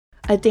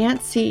A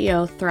dance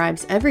CEO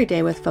thrives every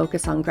day with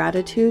focus on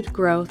gratitude,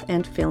 growth,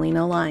 and feeling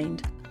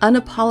aligned.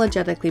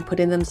 Unapologetically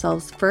putting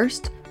themselves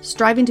first,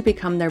 striving to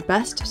become their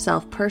best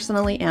self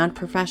personally and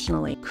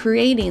professionally,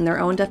 creating their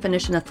own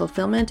definition of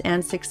fulfillment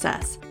and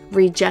success,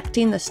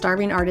 rejecting the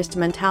starving artist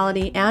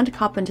mentality and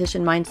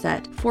competition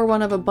mindset for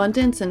one of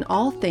abundance in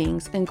all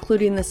things,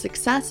 including the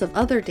success of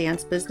other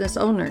dance business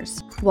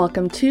owners.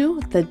 Welcome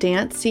to the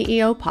Dance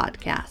CEO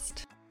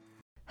Podcast.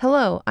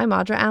 Hello, I'm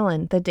Audra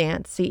Allen, the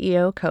Dance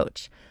CEO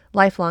Coach.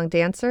 Lifelong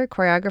dancer,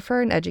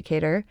 choreographer, and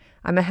educator.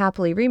 I'm a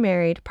happily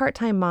remarried,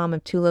 part-time mom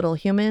of 2 little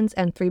humans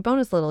and 3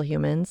 bonus little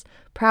humans,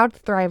 proud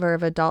thriver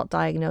of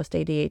adult-diagnosed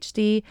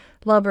ADHD,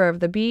 lover of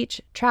the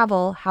beach,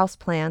 travel,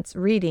 houseplants,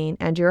 reading,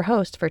 and your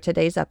host for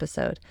today's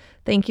episode.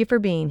 Thank you for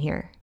being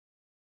here.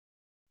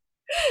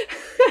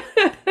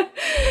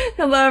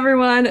 Hello,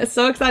 everyone.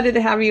 So excited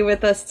to have you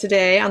with us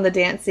today on the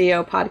Dance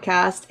CEO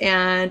podcast.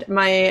 And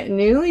my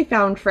newly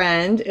found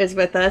friend is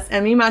with us,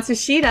 Emmy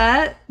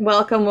Matsushita.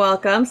 Welcome,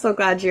 welcome. So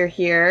glad you're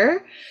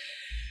here.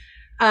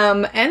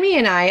 Emmy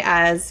and I,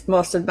 as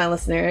most of my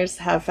listeners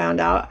have found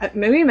out,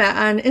 we met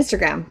on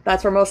Instagram.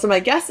 That's where most of my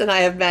guests and I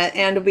have met.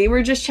 And we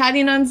were just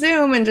chatting on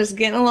Zoom and just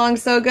getting along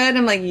so good.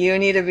 I'm like, you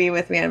need to be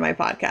with me on my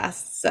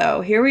podcast.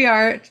 So here we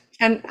are.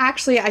 And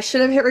actually, I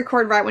should have hit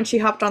record right when she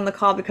hopped on the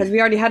call because we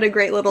already had a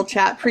great little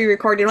chat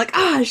pre-recording. Like,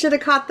 I should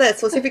have caught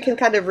this. We'll see if we can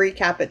kind of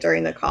recap it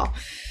during the call.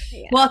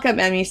 Yeah. Welcome,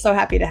 Emmy. So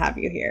happy to have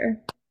you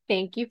here.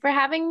 Thank you for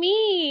having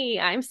me.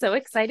 I'm so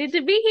excited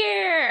to be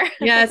here.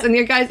 Yes, and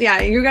you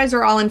guys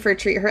are all in for a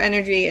treat. Her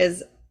energy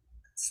is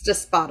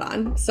just spot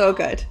on. So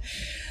good.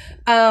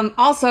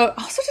 Also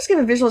just give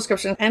a visual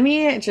description.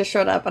 Emmy just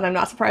showed up, and I'm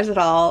not surprised at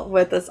all,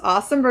 with this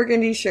awesome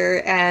burgundy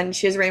shirt, and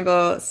she has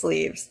rainbow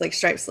sleeves, like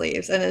striped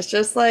sleeves, and it's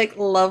just like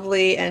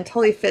lovely and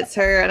totally fits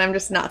her. And I'm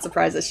just not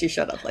surprised that she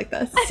showed up like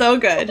this. So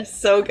good,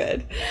 so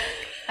good.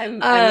 I'm in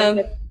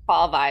the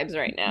fall vibes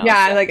right now.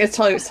 Yeah, so. Like it's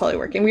totally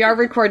working. We are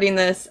recording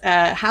this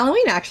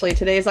Halloween. Actually,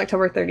 today is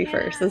October 31st.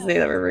 Yeah. This is the day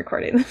that we're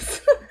recording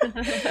this.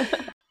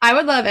 I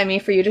would love, Emmy,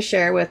 for you to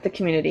share with the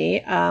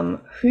community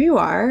who you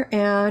are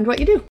and what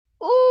you do.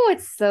 Oh,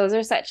 those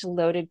are such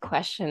loaded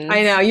questions.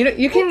 I know. You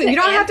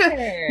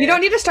don't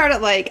need to start at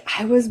like,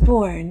 I was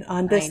born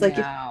on this. I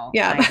know.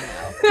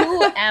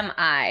 Who am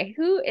I?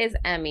 Who is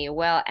Emmy?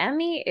 Well,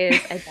 Emmy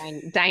is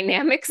a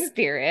dynamic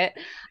spirit.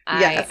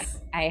 Yes.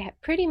 I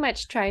pretty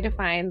much try to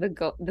find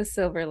the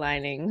silver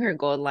lining or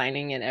gold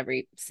lining in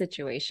every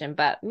situation.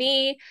 But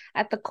me,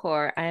 at the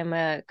core, I'm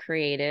a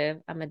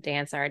creative. I'm a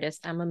dance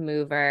artist. I'm a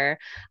mover.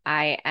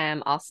 I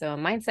am also a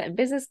mindset and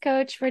business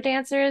coach for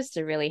dancers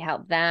to really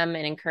help them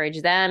and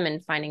encourage them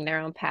in finding their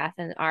own path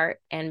in art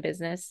and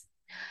business.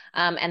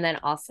 And then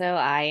also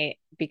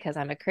because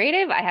I'm a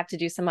creative, I have to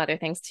do some other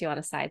things too on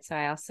the side. So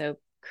I also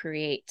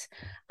create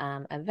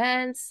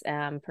events,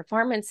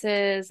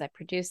 performances. I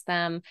produce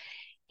them.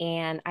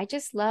 And I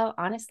just love,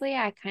 honestly,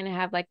 I kind of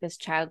have like this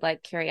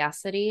childlike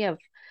curiosity of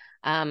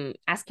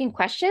asking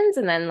questions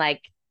and then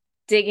like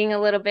digging a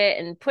little bit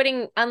and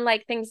putting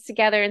unlike things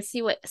together and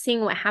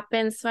seeing what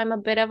happens. So I'm a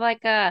bit of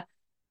like a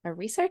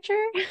researcher,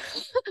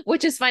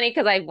 which is funny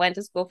because I went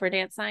to school for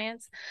dance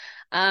science.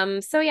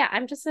 So yeah,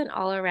 I'm just an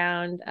all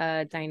around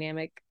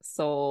dynamic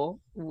soul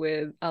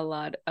with a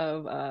lot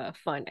of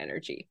fun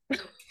energy.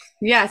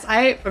 Yes,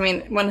 I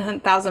mean,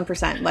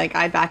 1000%. Like,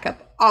 I back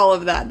up all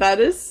of that. That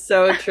is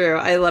so true.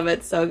 I love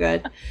it. So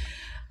good.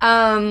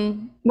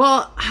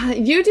 Well,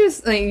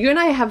 you and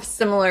I have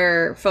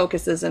similar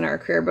focuses in our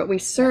career, but we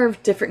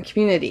serve different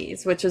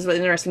communities, which is what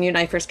interesting. You and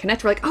I first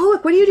connected. We're like, oh,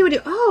 look, what do you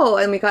do? Oh,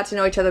 and we got to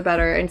know each other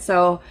better. And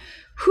so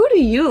who do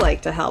you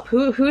like to help?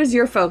 Who is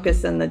your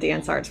focus in the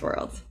dance arts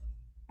world?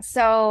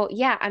 So,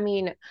 yeah, I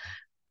mean,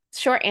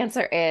 short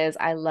answer is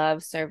I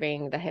love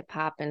serving the hip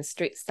hop and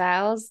street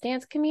styles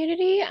dance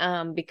community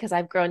because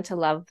I've grown to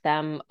love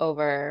them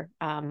over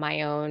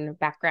my own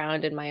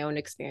background and my own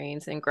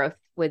experience and growth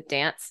with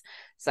dance.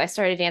 So I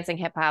started dancing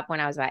hip hop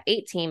when I was about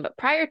 18, but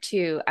prior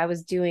to, I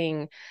was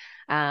doing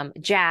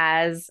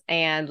jazz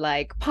and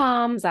like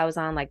poms. I was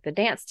on like the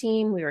dance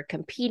team. We were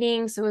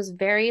competing. So it was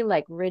very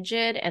like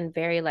rigid and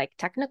very like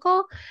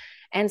technical.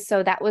 And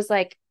so that was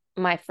like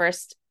my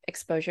first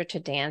exposure to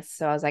dance.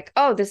 So I was like,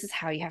 oh, this is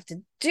how you have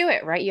to do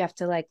it, right? You have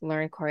to like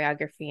learn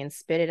choreography and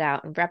spit it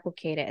out and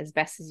replicate it as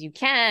best as you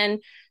can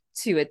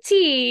to a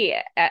T,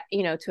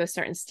 to a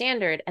certain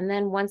standard. And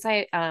then once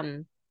I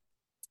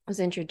was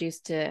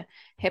introduced to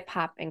hip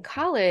hop in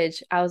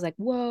college, I was like,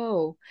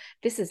 whoa,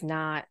 this is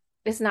not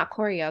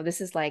choreo.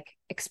 This is like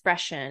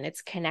expression.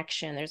 It's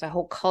connection. There's a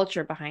whole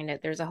culture behind it.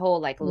 There's a whole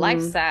like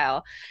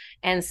lifestyle.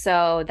 And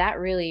so that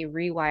really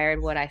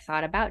rewired what I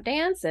thought about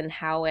dance and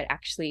how it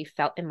actually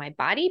felt in my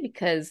body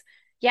because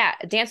yeah,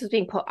 dance was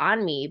being put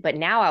on me, but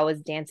now I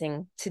was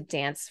dancing to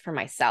dance for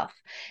myself.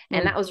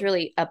 And that was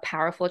really a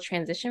powerful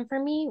transition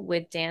for me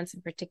with dance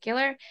in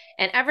particular.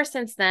 And ever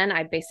since then,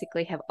 I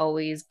basically have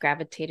always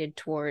gravitated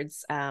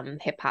towards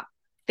hip hop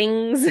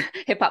things,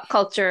 hip hop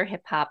culture,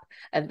 hip hop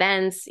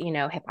events,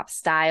 hip hop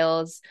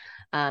styles.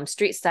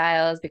 street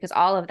styles, because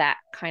all of that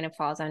kind of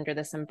falls under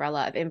this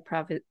umbrella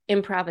of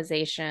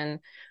improvisation,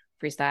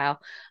 freestyle,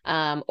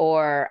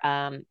 or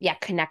yeah,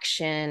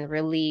 connection,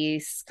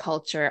 release,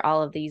 culture,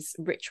 all of these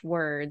rich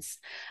words.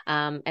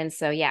 And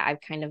so yeah,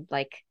 I've kind of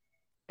like,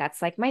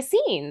 that's like my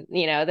scene,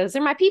 those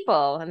are my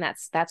people, and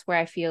that's where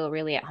I feel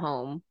really at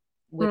home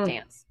with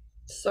dance.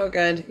 So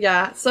good.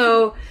 Yeah.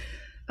 So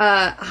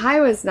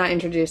I was not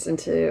introduced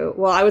into,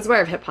 well, I was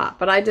aware of hip hop,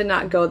 but I did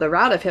not go the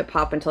route of hip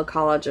hop until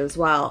college as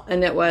well.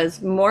 And it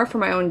was more for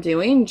my own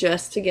doing,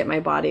 just to get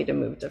my body to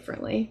move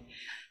differently.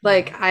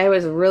 Like, I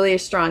was really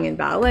strong in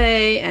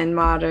ballet and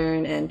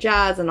modern and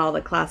jazz and all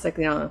the classic,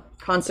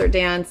 concert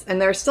dance. And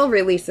there's still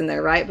release in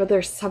there, right? But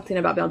there's something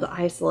about being able to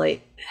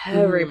isolate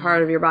every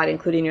part of your body,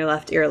 including your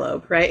left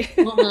earlobe, right?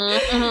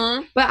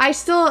 But I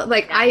still,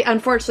 like, I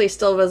unfortunately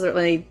still wasn't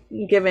really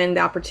given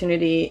the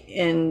opportunity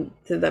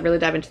to really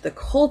dive into the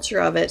culture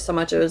of it so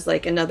much. It was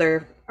like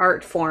another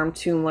art form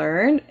to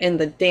learn in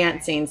the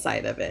dancing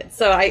side of it.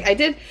 So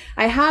I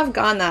have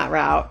gone that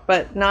route,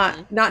 but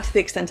not to the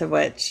extent of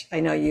which I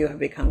know you have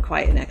become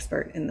quite an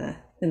expert in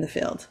the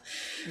field.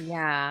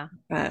 Yeah.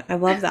 But I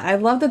love that. I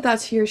love that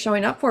that's who you're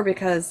showing up for,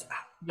 because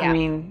I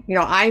mean,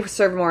 I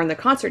serve more in the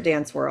concert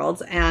dance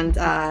world, and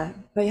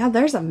but yeah,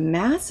 there's a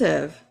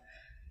massive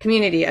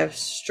community of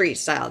street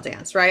style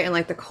dance, right? And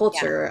like the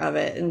culture of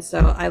it. And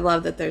so I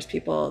love that there's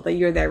people that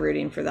you're there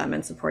rooting for them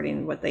and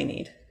supporting what they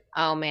need.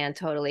 Oh man,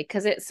 totally.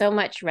 Because it so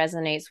much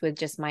resonates with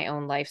just my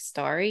own life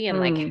story, and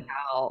like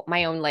how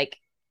my own like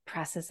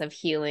process of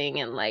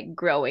healing and like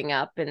growing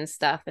up and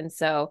stuff. And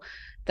so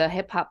the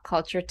hip hop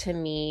culture to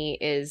me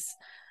is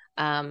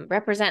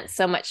represents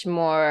so much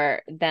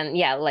more than,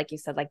 yeah, like you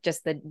said, like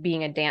just the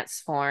being a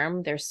dance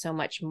form. There's so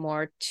much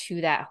more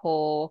to that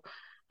whole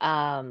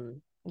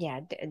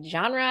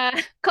genre,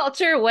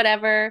 culture,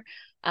 whatever,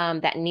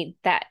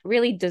 that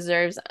really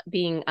deserves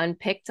being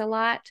unpicked a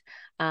lot.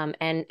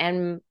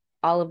 And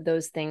all of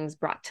those things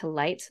brought to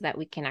light so that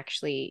we can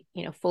actually,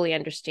 fully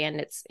understand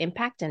its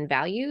impact and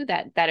value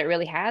that it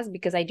really has.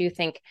 Because I do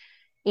think,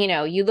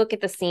 you look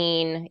at the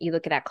scene, you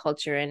look at that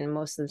culture, and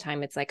most of the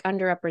time it's like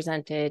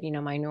underrepresented,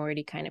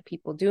 minority kind of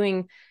people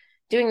doing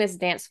this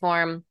dance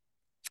form.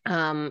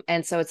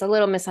 And so it's a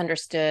little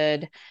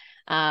misunderstood.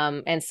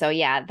 And so,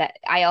 yeah, that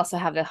I also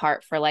have the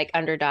heart for like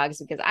underdogs,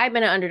 because I've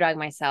been an underdog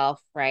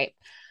myself. Right.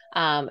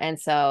 And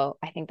so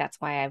I think that's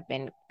why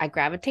I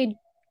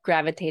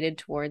gravitated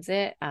towards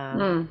it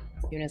as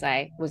soon as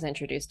I was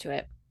introduced to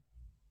it.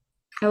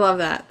 I love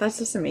that. That's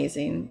just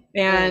amazing.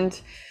 And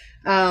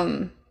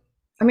I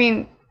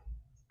mean,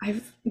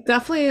 I've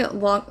definitely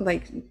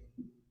like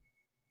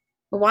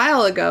a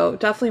while ago,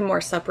 definitely more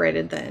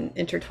separated than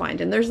intertwined,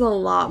 and there's a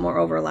lot more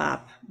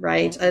overlap,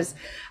 right? As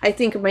I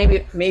think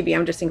maybe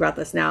I'm just thinking about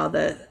this now,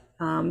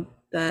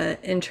 the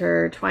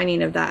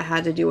intertwining of that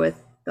had to do with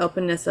the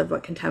openness of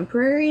what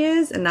contemporary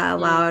is, and that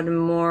allowed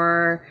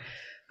more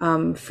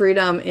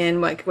freedom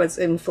in what was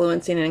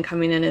influencing and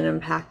coming in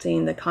and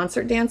impacting the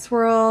concert dance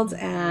world.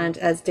 And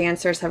as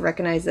dancers have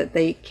recognized that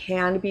they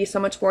can be so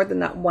much more than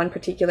that one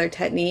particular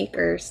technique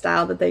or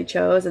style that they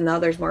chose, and now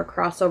there's more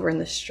crossover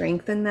and the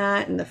strength in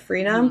that and the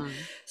freedom.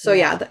 So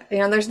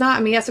there's not,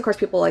 I mean, yes, of course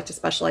people like to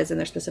specialize in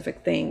their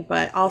specific thing,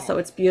 but also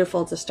it's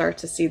beautiful to start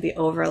to see the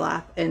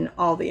overlap in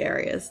all the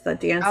areas. The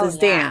dance is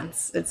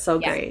dance. It's so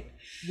great.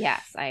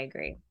 Yes, I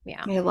agree.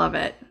 Yeah. I love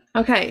it.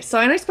 Okay, so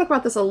I know I spoke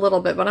about this a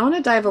little bit, but I want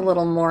to dive a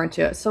little more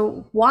into it.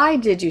 So why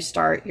did you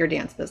start your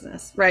dance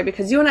business, right?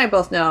 Because you and I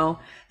both know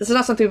this is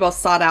not something we both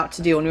sought out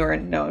to do when we were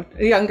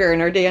younger in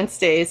our dance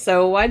days.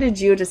 So why did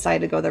you decide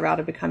to go the route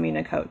of becoming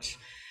a coach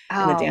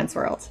in the dance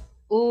world?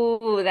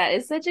 Ooh, that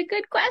is such a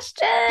good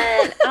question.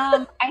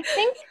 I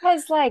think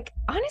because, like,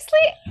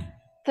 honestly,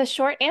 the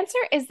short answer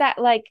is that,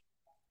 like,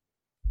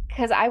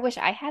 because I wish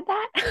I had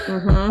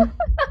that.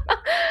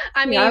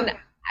 I mean,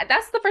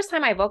 that's the first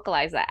time I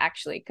vocalized that,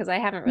 actually, because I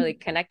haven't really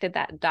connected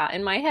that dot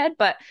in my head.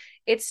 But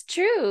it's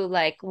true.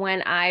 Like,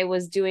 when I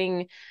was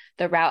doing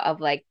the route of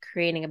like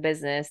creating a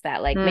business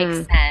that like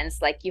makes sense,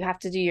 like you have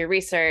to do your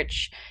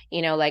research,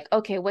 like,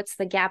 okay, what's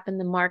the gap in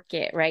the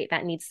market, right?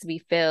 That needs to be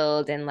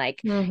filled. And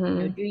like,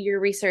 do your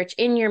research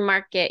in your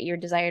market, your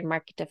desired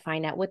market, to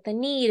find out what the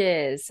need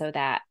is, so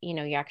that,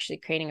 you're actually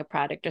creating a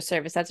product or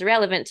service that's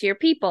relevant to your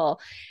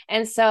people.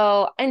 And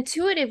so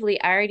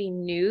intuitively, I already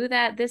knew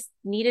that this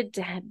needed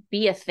to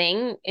be a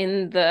thing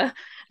in the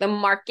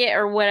market,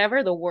 or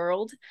whatever, the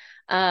world.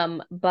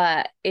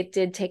 But it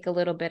did take a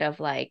little bit of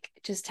like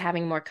just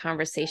having more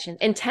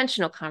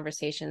intentional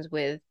conversations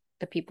with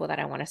the people that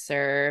I want to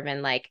serve,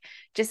 and like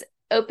just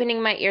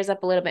opening my ears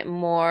up a little bit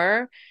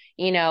more,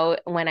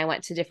 when I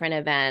went to different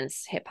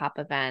events, hip hop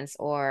events,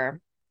 or,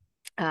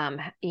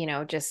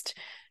 just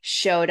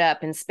showed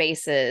up in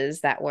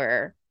spaces that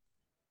were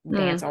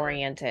dance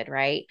oriented.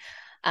 Right.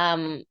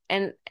 And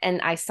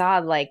I saw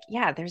like,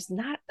 yeah, there's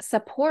not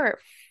support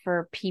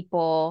for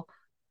people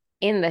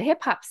in the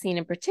hip hop scene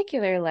in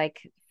particular, like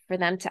for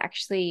them to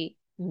actually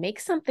make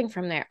something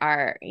from their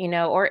art,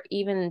 or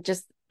even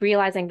just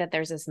realizing that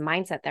there's this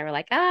mindset that we're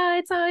like,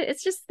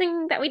 it's just a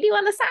thing that we do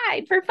on the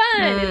side for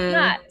fun. It's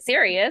not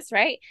serious,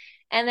 right?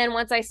 And then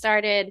once I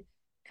started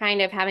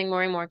kind of having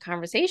more and more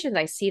conversations,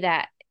 I see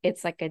that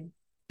it's like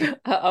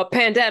a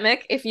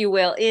pandemic, if you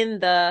will, in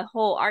the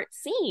whole art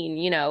scene.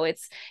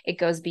 It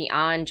goes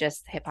beyond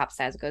just hip hop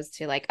styles. It goes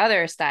to like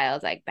other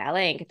styles like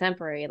ballet and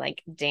contemporary,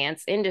 like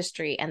dance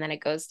industry, and then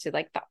it goes to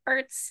like the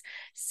arts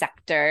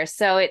sector.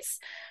 So it's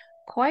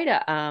quite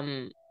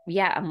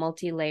a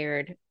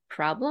multi-layered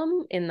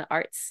problem in the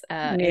arts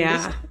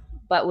industry.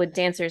 But with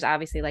dancers,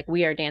 obviously, like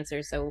we are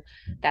dancers, so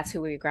that's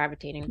who we're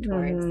gravitating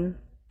towards.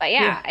 But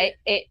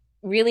it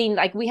really,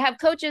 like, we have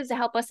coaches to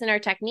help us in our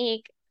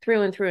technique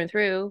through and through and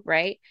through,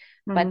 right?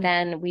 But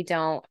then we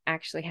don't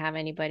actually have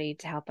anybody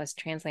to help us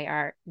translate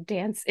our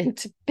dance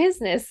into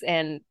business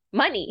and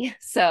money.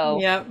 So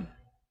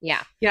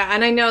yeah.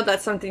 And I know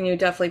that's something you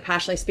definitely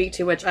passionately speak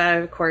to, which I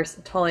of course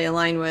totally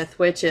align with,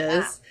 which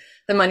is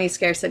the money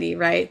scarcity,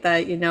 right?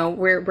 That,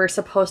 we're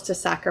supposed to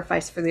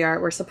sacrifice for the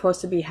art. We're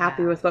supposed to be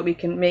happy with what we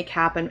can make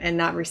happen and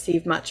not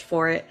receive much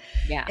for it.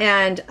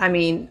 And I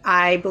mean,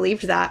 I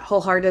believed that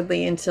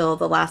wholeheartedly until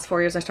the last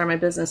 4 years I started my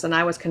business, and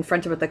I was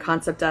confronted with the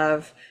concept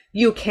of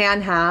you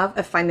can have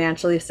a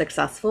financially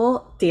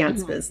successful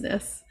dance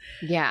business.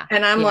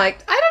 And I'm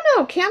like, I don't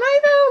know, can I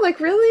though? Like,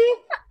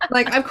 really?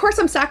 Like, of course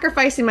I'm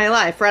sacrificing my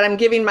life, right? I'm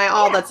giving my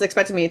all that's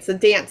expected of me. It's a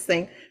dance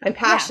thing. I'm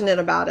passionate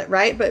about it,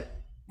 right? But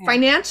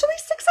financially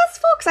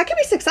successful, because I can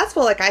be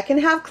successful, like I can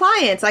have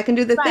clients, I can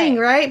do the thing,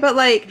 right? But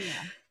like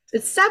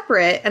it's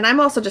separate. And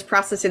I'm also just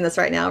processing this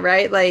right now,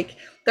 right? Like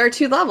there are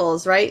two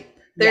levels, right?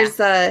 There's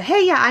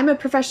hey, I'm a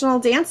professional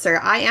dancer,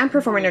 I am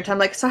performing your time.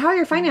 Like, so how are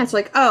your finances?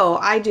 Like, oh,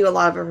 I do a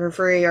lot of it for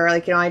free, or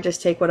like, I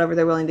just take whatever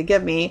they're willing to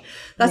give me.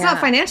 That's not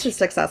financially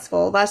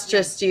successful. That's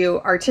just you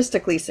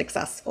artistically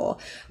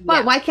successful.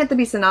 But why can't they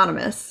be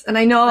synonymous? And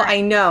I know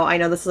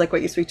this is like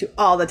what you speak to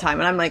all the time.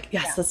 And I'm like,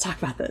 yes, let's talk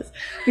about this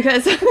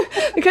because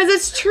because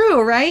it's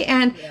true, right?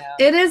 And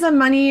it is a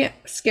money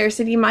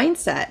scarcity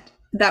mindset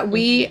that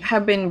we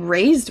have been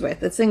raised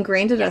with. It's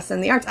ingrained in us in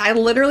the arts. I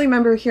literally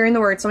remember hearing the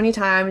word so many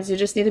times. You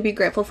just need to be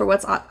grateful for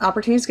what's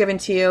opportunities given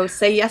to you.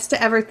 Say yes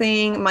to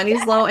everything.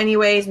 Money's low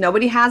anyways.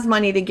 Nobody has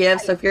money to give.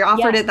 So if you're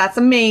offered it, that's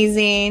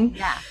amazing.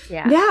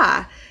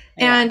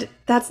 And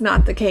that's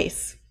not the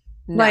case.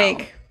 No,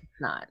 like,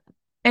 not.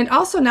 And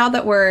also now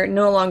that we're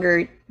no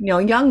longer,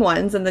 young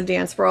ones in the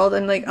dance world,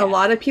 and like a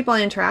lot of people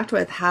I interact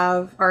with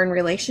are in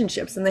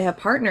relationships and they have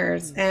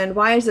partners. And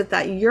why is it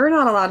that you're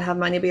not allowed to have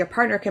money, but your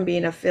partner can be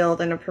in a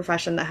field and a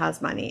profession that has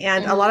money?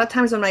 And a lot of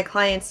times when my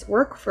clients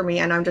work for me,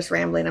 and I'm just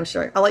rambling, I'm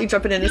sure I'll let you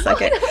jump in a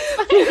second.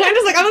 I'm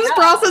just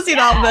processing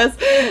all this.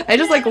 I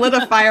just like lit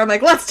a fire. I'm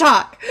like, let's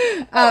talk.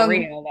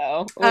 Real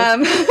though.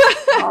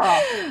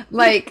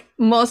 Like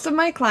most of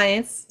my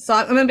clients. So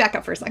I'm going to back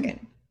up for a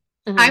second.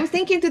 I'm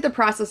thinking through the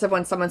process of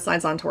when someone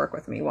signs on to work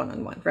with me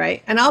one-on-one,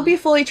 right? And I'll be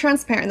fully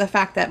transparent in the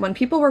fact that when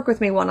people work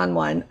with me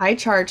one-on-one, I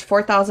charge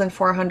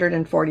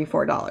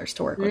 $4,444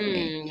 to work with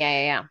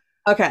me.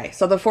 Okay,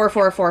 so the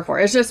 4444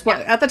 is just what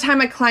at the time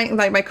my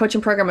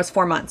coaching program was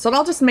 4 months, so it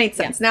all just made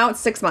sense. Now it's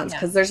 6 months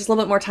because there's just a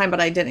little bit more time,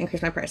 but I didn't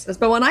increase my prices.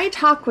 But when I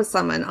talk with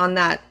someone on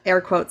that air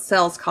quote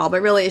sales call,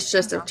 but really it's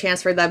just a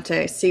chance for them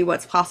to see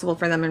what's possible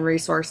for them and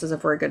resources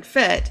if we're a good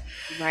fit.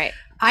 Right.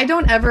 I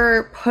don't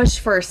ever push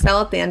for a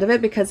sell at the end of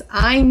it because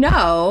I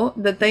know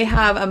that they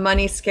have a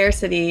money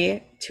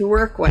scarcity to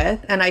work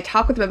with, and I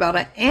talk with them about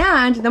it.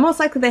 And the most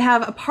likely they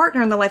have a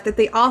partner in their life that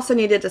they also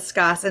need to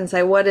discuss and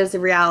say, what is the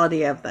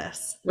reality of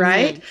this?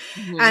 Right.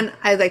 And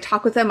as I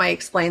talk with them, I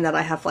explain that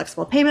I have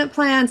flexible payment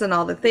plans and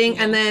all the thing.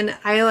 And then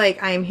I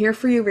am here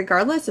for you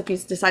regardless. If you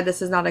decide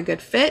this is not a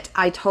good fit,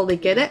 I totally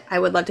get it. I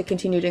would love to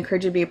continue to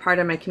encourage you to be a part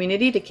of my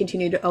community, to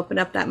continue to open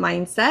up that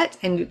mindset,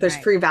 and there's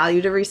free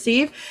value to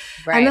receive.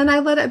 And then I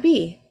let it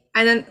be.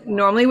 And then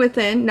normally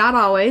within, not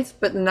always,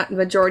 but the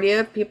majority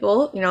of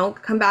people,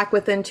 come back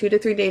within 2 to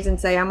 3 days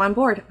and say, I'm on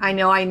board. I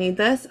know I need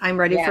this. I'm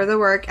ready for the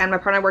work. And my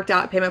partner worked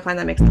out a payment plan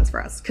that makes sense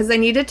for us because they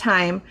needed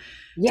time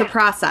to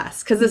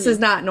process, because this is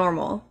not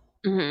normal.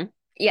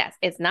 Yes,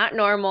 it's not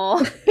normal.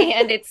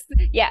 And it's,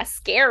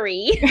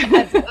 scary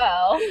as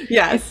well.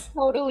 It's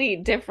totally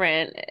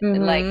different.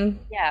 Like,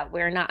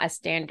 we're not a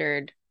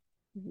standard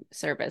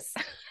service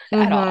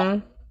at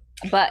all.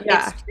 But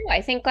it's true.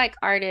 I think like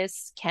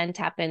artists can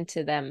tap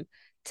into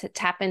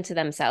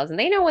themselves, and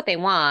they know what they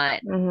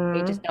want.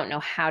 They just don't know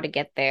how to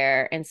get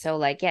there. And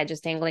so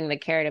just dangling the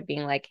carrot of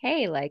being like,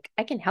 hey, like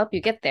I can help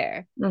you get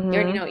there. You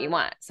already know what you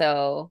want.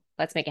 So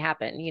let's make it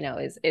happen,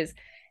 is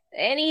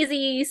an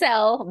easy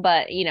sell.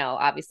 But,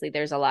 obviously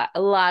there's a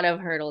lot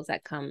of hurdles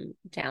that come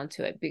down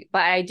to it.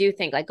 But I do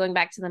think like going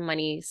back to the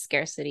money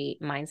scarcity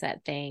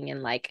mindset thing,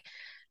 and like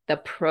the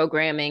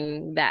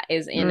programming that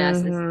is in us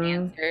as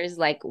dancers,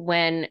 like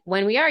when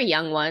we are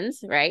young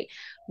ones, right,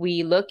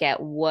 we look at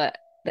what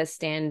the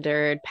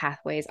standard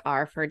pathways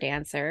are for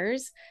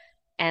dancers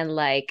and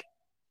like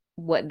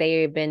what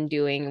they've been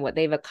doing, what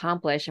they've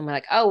accomplished, and we're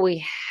like, oh,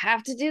 we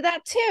have to do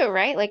that too,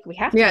 right? Like we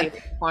have to be a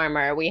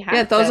performer, we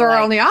have those are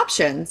our only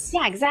options.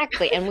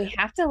 Exactly. And we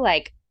have to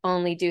like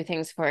only do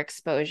things for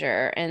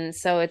exposure. And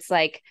so it's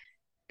like,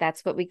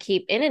 that's what we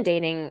keep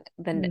inundating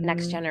the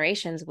next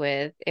generations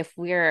with. If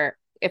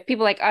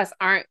people like us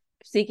aren't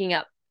seeking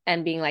up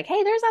and being like,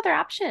 hey, there's other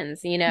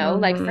options,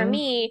 like for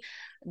me,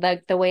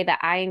 the way that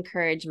I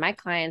encourage my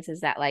clients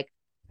is that like,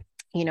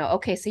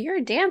 okay, so you're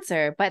a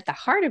dancer, but at the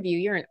heart of you,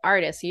 you're an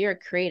artist, so you're a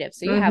creative.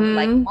 So you have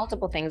like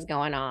multiple things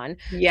going on.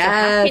 Yes. So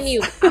how can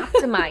you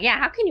optimize? Yeah,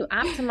 how can you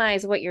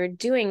optimize what you're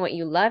doing, what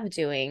you love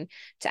doing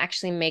to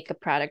actually make a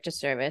product or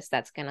service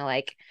that's gonna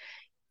like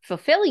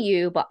fulfill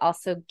you, but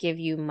also give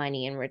you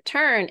money in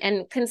return?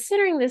 And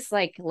considering this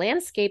like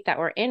landscape that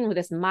we're in, with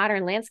this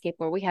modern landscape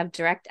where we have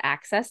direct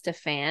access to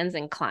fans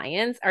and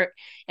clients,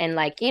 and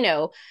like,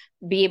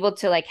 be able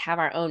to like have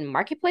our own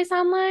marketplace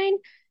online,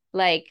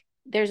 like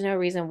there's no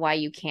reason why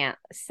you can't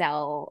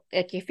sell.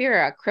 Like if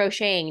you're a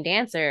crocheting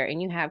dancer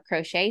and you have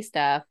crochet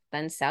stuff,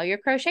 then sell your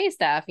crochet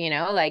stuff,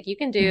 like you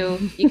can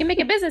make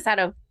a business out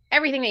of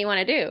everything that you want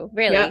to do,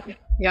 really. Yep.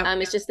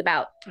 It's just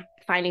about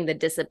finding the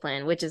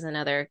discipline, which is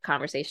another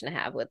conversation to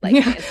have with like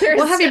dancers.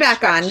 We'll have you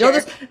back on. I'll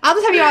just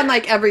have you on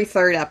like every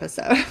third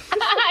episode.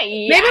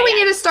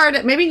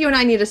 Maybe you and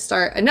I need to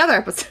start another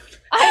episode.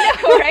 I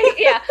know, right?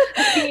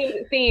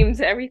 Yeah.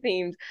 Themes, every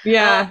themes.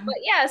 Yeah. But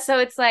yeah, so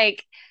it's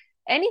like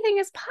anything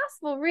is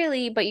possible,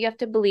 really, but you have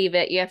to believe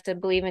it. You have to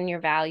believe in your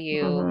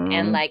value.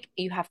 And like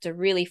you have to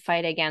really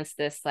fight against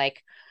this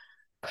like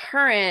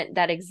current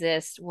that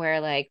exists where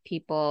like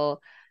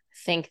people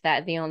think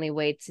that the only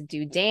way to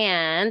do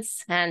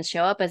dance and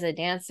show up as a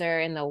dancer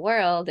in the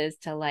world is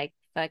to like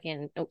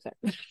fucking sorry.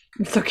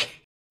 It's okay.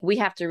 We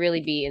have to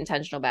really be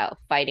intentional about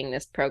fighting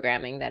this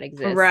programming that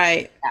exists,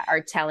 right, that are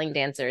telling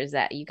dancers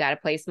that you got to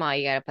play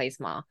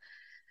small.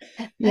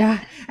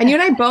 Yeah. And you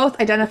and I both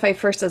identify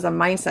first as a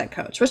mindset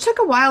coach, which took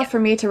a while for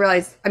me to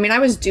realize. I mean, I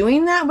was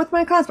doing that with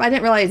my clients, but I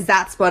didn't realize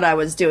that's what I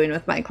was doing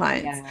with my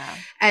clients.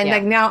 And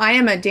like now I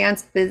am a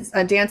dance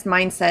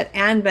mindset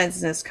and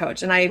business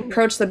coach. And I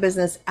approach the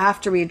business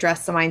after we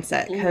address the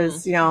mindset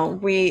because,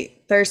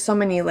 there's so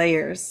many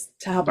layers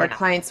to help our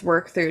clients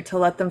work through, to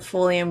let them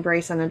fully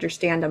embrace and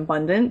understand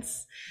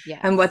abundance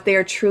and what they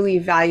are truly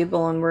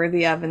valuable and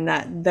worthy of, and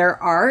that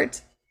their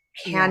art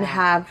can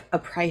have a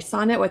price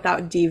on it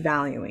without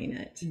devaluing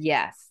it.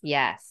 Yes,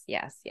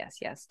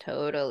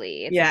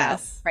 totally. It's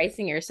about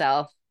pricing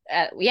yourself.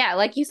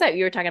 Like you said,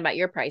 you were talking about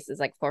your prices,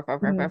 like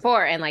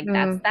 4, and like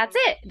that's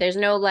it. There's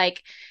no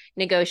like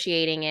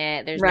negotiating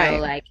it. There's no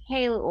like,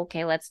 hey,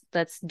 okay, let's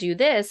do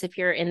this if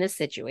you're in this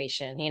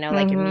situation,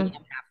 like you're meeting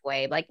them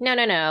halfway. Like,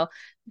 no,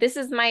 this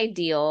is my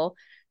deal.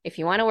 If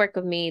you want to work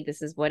with me,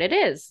 this is what it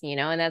is,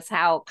 and that's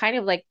how kind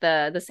of like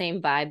the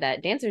same vibe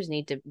that dancers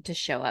need to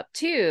show up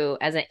to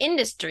as an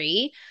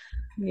industry.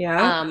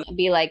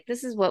 Be like,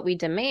 this is what we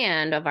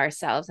demand of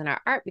ourselves and our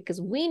art, because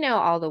we know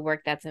all the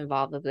work that's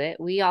involved with it.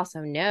 We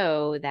also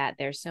know that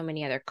there's so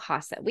many other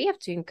costs that we have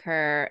to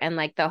incur, and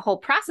like the whole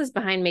process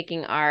behind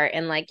making art,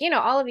 and like,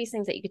 all of these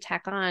things that you could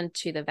tack on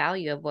to the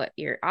value of what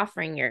you're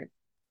offering your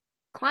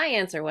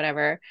clients or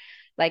whatever.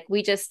 Like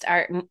we just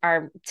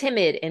are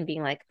timid in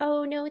being like,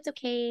 oh no, it's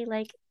okay,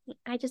 like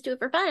I just do it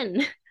for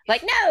fun.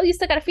 Like, no, you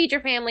still got to feed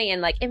your family,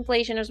 and like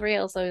inflation is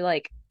real, so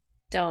like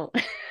don't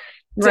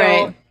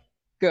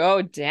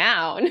go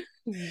down.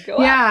 Up.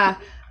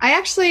 I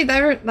actually,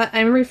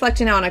 I'm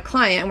reflecting on a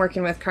client I'm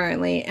working with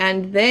currently,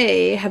 and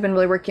they have been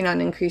really working on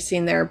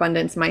increasing their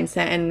abundance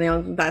mindset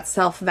and that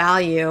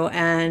self-value,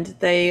 and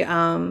they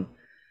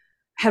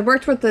had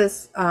worked with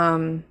this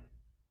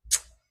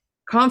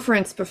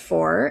conference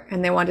before,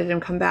 and they wanted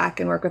him to come back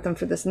and work with them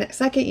for this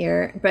second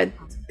year, but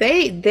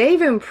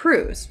they've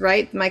improved,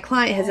 right? My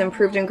client has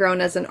improved and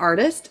grown as an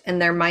artist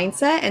and their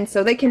mindset, and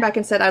so they came back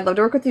and said, I'd love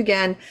to work with you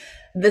again.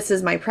 This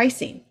is my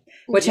pricing,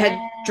 which had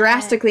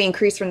drastically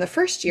increased from the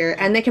first year.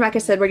 And they came back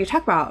and said, what do you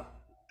talk about?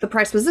 The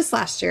price was this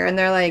last year. And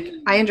they're like,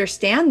 I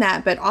understand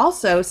that, but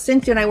also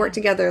since you and I worked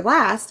together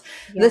last,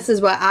 this is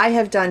what I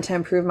have done to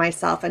improve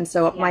myself. And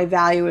so my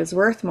value is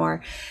worth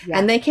more.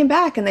 And they came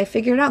back and they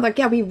figured out like,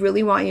 we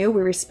really want you.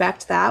 We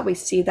respect that. We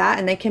see that.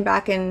 And they came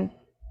back and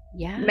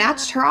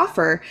matched her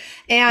offer.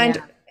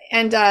 And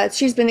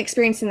she's been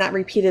experiencing that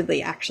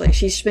repeatedly, actually.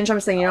 She's been trying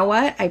to say, you know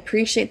what? I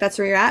appreciate that's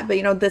where you're at,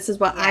 but this is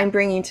what I'm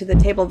bringing to the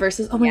table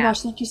versus, oh my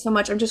gosh, thank you so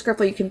much. I'm just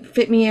grateful you can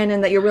fit me in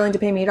and that you're willing to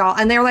pay me at all.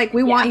 And they're like,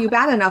 we want you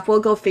bad enough. We'll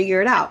go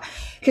figure it out.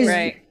 Because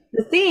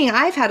the thing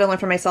I've had to learn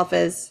for myself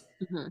is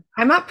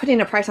I'm not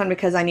putting a price on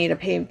because I need to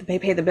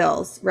pay the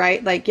bills,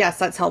 right? Like, yes,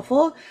 that's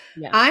helpful.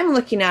 I'm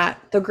looking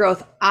at the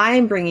growth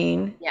I'm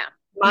bringing.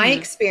 My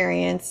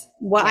experience,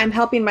 what I'm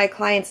helping my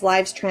clients'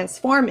 lives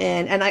transform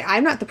in. And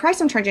I'm not, the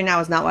price I'm charging now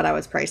is not what I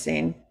was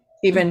pricing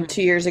even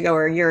 2 years ago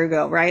or a year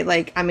ago, right?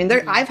 Like, I mean,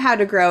 I've had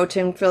to grow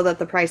to feel that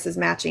the price is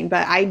matching,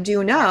 but I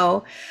do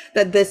know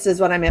that this is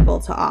what I'm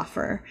able to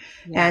offer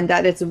and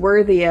that it's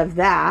worthy of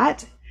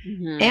that.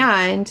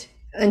 And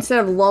instead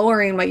of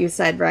lowering what you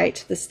said,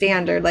 right, the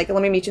standard, like,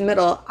 let me meet you in the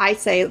middle, I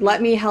say,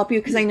 let me help you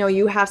because I know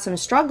you have some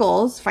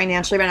struggles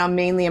financially right now,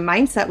 mainly a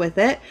mindset with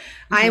it.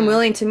 I am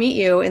willing to meet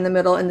you in the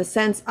middle in the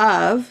sense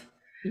of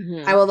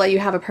I will let you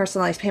have a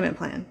personalized payment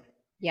plan.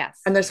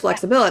 Yes. And there's Yeah.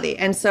 flexibility.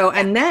 And so,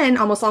 and then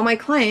almost all my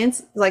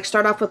clients like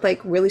start off with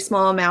like really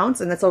small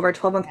amounts, and that's over a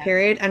 12-month Yeah.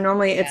 period. And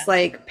normally it's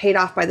like paid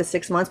off by the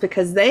 6 months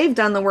because they've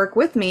done the work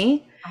with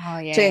me Oh,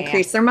 yeah, to yeah, yeah.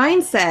 increase their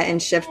mindset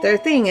and shift their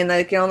thing. And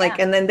like, you know, like,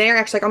 Yeah. and then they're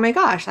actually like, oh my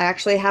gosh, I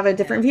actually have a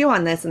different view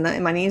on this, and the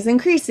money is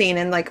increasing.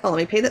 And like, oh, let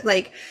me pay that,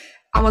 like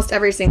almost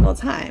every single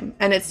time.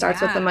 And it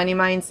starts with the Yeah. money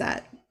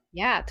mindset.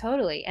 Yeah,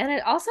 totally. And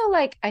it also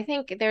like I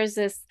think there's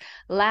this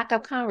lack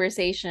of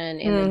conversation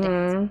in the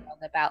dance Mm-hmm. world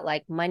about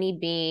like money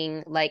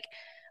being like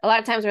a lot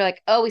of times we're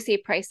like, oh, we see a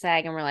price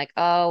tag and we're like,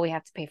 oh, we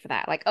have to pay for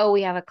that. Like, oh,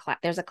 we have a class,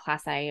 there's a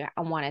class I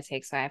want to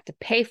take, so I have to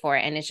pay for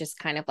it. And it's just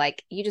kind of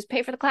like you just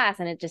pay for the class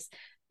and it just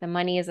the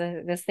money is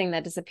this thing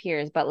that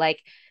disappears. But like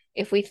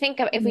if we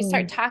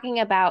start talking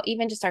about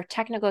even just our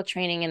technical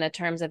training in the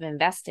terms of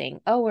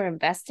investing, oh, we're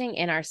investing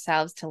in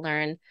ourselves to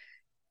learn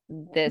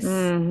this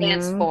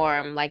dance Mm-hmm.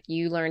 form. Like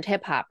you learned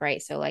hip hop,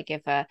 right? So like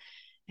if a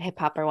hip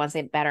hopper wants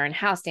to get better in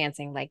house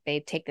dancing, like they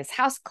take this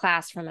house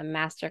class from a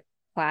master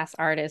class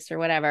artist or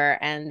whatever,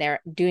 and they're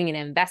doing an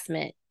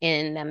investment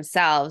in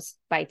themselves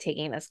by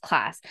taking this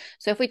class.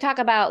 So if we talk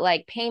about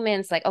like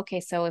payments, like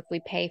okay, so if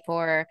we pay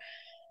for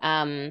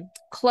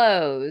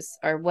clothes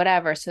or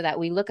whatever so that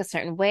we look a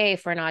certain way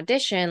for an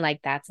audition,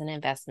 like that's an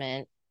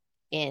investment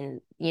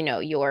in, you know,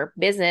 your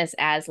business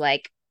as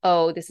like,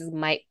 oh, this is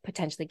might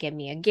potentially give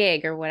me a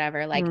gig or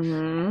whatever. Like I think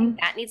Mm-hmm.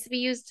 that needs to be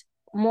used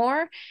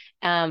more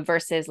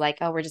versus like,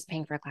 oh, we're just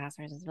paying for a class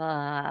versus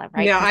blah,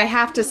 right? No, Because I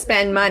have to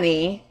spend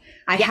money.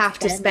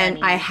 yes, spend I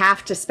money.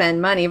 have to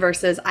spend money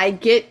versus I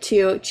get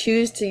to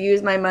choose to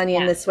use my money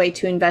in Yeah. this way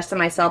to invest in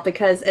myself,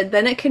 because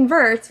then it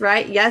converts,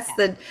 right? Yes,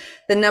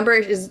 the number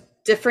is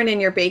different in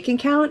your bank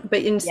account,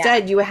 but Yeah.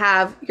 instead you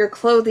have your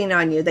clothing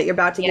on you that you're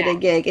about to get Yeah. a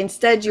gig.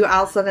 Instead, you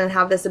also then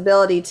have this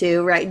ability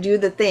to, right, do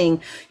the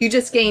thing. You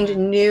just gained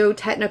new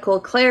technical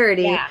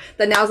clarity Yeah.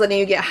 that now is letting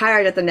you get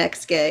hired at the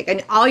next gig.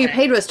 And all you Right.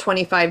 paid was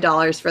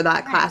 $25 for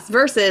that Right. class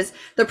versus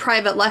the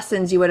private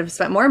lessons you would have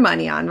spent more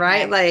money on,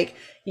 right? Right. Like,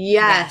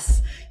 Yeah.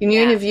 yes, you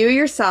need to view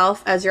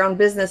yourself as your own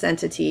business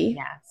entity,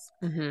 Yes.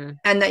 Mm-hmm.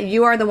 and that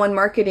you are the one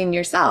marketing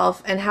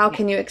yourself. And how Yeah.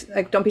 can you,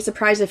 like, don't be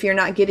surprised if you're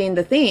not getting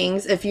the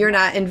things, if you're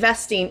not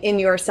investing in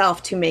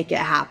yourself to make it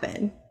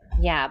happen.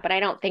 Yeah, but I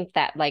don't think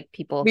that like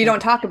people We think don't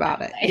talk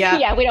about it. Yeah.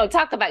 yeah, we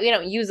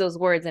don't use those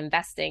words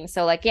investing.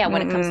 So like, yeah,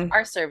 when it comes to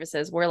our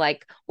services,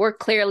 we're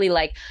clearly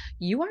like,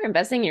 you are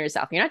investing in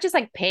yourself. You're not just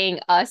like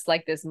paying us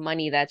like this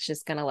money that's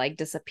just gonna like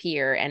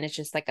disappear. And it's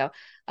just like a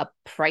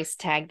price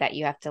tag that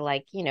you have to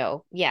like, you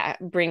know,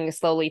 bring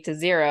slowly to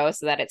zero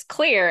so that it's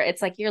clear.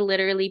 It's like you're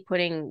literally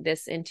putting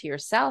this into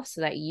yourself so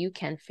that you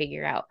can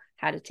figure out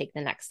how to take the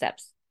next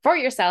steps for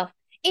yourself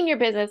in your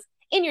business,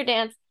 in your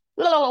dance,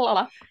 la la la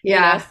la. You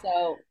know,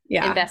 so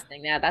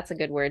investing, that's a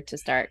good word to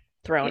start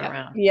throwing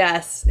around.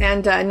 Yes.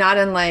 And not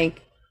in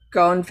like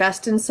go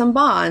invest in some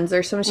bonds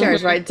or some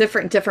shares, right?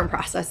 Different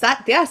process.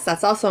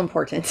 That's also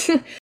important.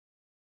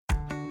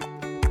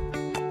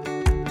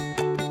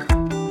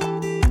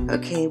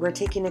 Okay, we're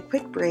taking a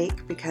quick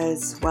break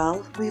because,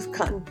 well, we've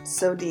gotten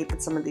so deep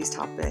with some of these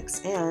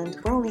topics and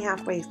we're only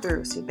halfway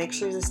through. So make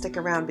sure to stick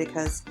around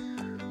because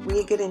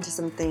we get into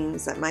some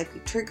things that might be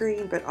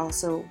triggering, but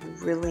also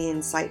really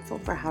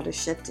insightful for how to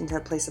shift into a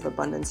place of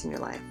abundance in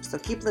your life. So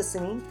keep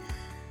listening.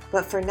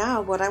 But for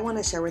now, what I want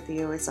to share with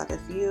you is that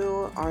if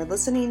you are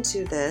listening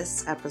to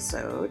this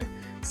episode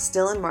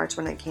still in March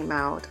when it came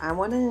out, I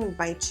want to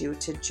invite you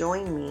to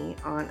join me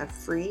on a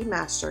free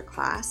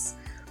masterclass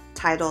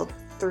titled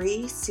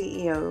 3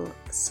 CEO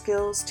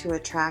Skills to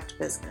Attract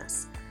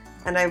Business.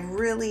 And I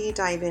really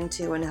dive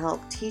into and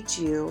help teach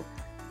you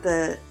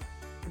the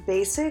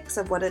basics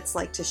of what it's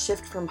like to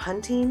shift from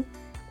hunting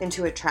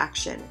into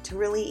attraction, to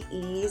really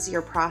ease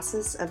your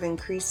process of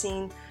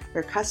increasing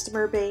your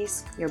customer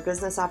base, your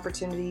business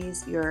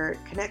opportunities, your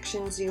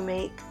connections you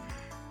make,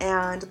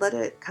 and let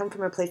it come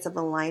from a place of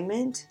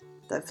alignment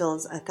that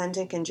feels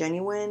authentic and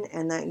genuine,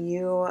 and that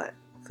you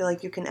feel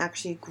like you can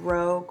actually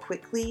grow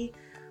quickly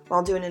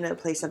while doing it in a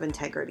place of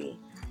integrity.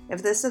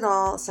 If this at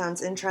all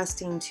sounds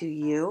interesting to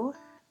you,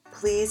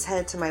 please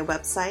head to my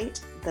website,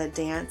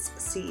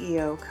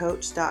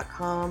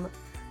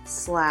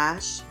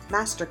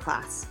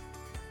 thedanceceocoach.com/masterclass.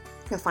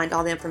 You'll find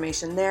all the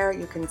information there.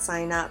 You can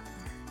sign up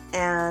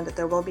and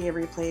there will be a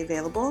replay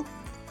available.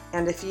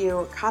 And if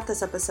you caught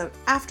this episode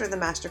after the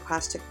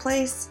masterclass took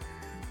place,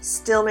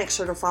 still make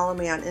sure to follow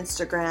me on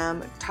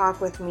Instagram,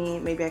 talk with me.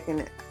 Maybe I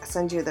can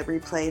send you the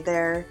replay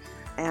there,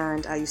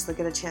 and you still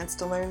get a chance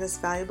to learn this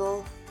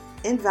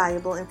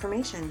invaluable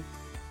information.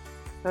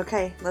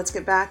 Okay, let's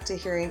get back to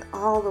hearing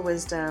all the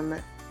wisdom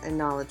and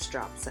knowledge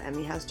drops that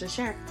Emmy has to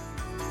share.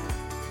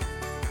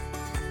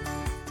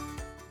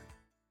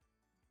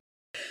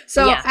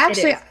 So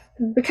actually,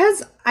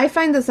 because I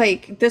find this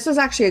this was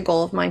actually a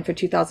goal of mine for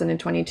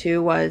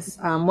 2022 was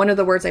one of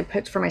the words I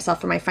picked for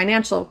myself for my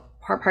financial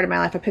part of my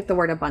life. I picked the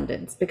word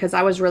abundance because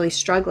I was really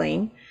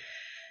struggling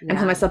and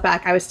put myself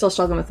back. I was still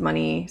struggling with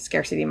money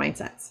scarcity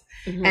mindsets.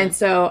 And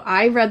so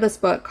I read this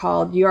book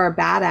called You Are a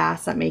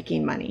Badass at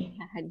Making Money.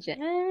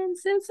 Jen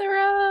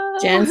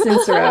Sincero. Jen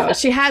Sincero.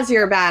 She has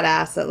You're a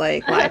Badass at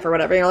like Life or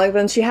whatever. You know, like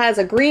then she has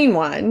a green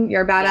one,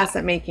 You're a Badass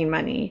at Making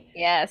Money.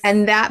 Yes.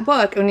 And that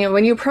book, when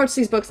you approach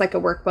these books like a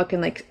workbook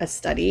and like a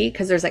study,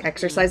 because there's like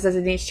exercises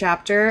in each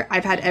chapter,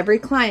 I've had every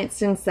client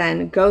since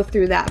then go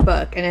through that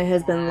book, and it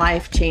has been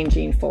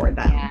life-changing for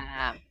them.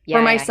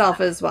 For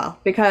myself as well,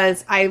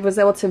 because I was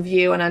able to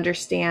view and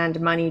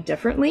understand money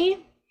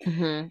differently.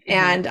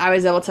 And I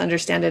was able to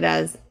understand it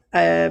as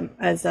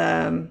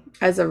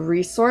a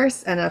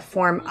resource and a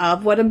form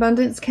of what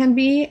abundance can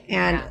be,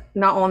 and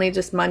not only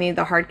just money,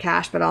 the hard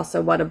cash, but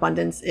also what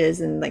abundance is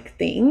in like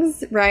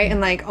things, right?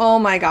 And like, oh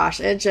my gosh,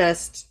 it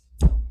just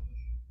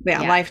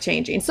life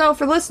changing. So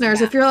for listeners,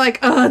 if you're like,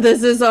 oh,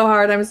 this is so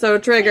hard, I'm so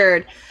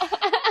triggered,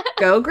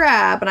 go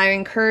grab, and I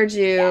encourage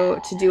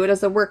you to do it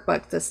as a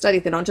workbook, to study.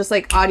 They don't just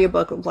like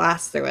audiobook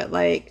blast through it.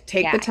 Like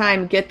take the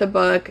time, get the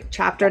book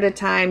chapter at a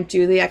time,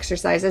 do the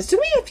exercises. It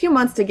took me a few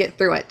months to get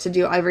through it, to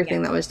do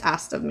everything that was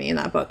asked of me in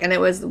that book, and it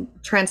was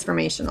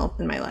transformational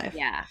in my life.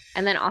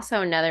 And then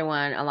also another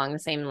one along the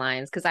same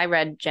lines, because I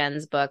read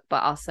Jen's book,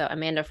 but also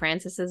Amanda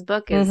Francis's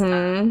book is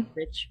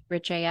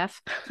Rich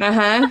AF.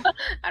 I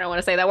don't want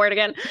to say that word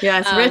again.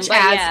 Yes, rich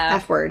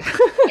as F word.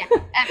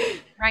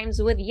 F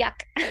rhymes with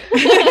yuck.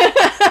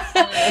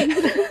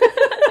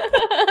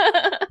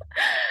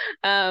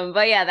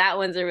 But yeah, that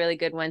one's a really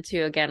good one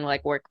too. Again,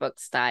 like workbook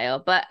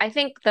style. But I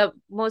think the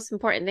most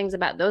important things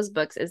about those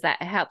books is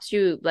that it helps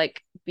you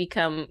like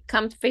come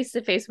face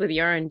to face with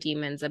your own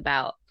demons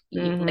about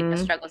like the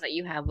struggles that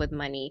you have with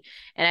money.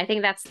 And I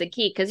think that's the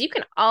key, because you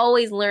can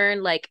always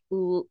learn like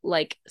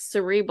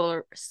cerebrally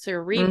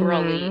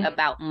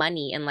about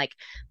money and like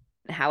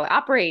how it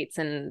operates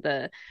and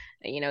the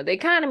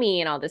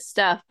economy and all this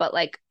stuff, but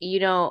like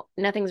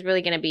nothing's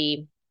really going to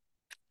be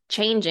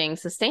changing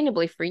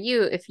sustainably for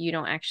you if you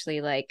don't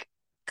actually like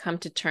come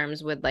to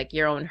terms with like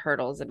your own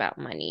hurdles about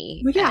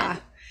money.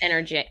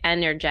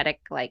 Energetic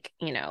like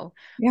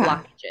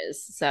blockages.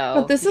 So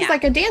but this is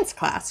like a dance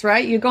class,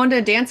 right? You go into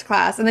a dance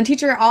class and the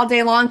teacher all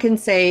day long can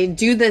say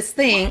do this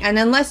thing, and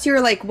unless you're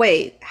like,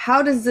 wait,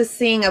 how does this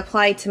thing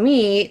apply to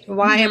me?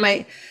 Why am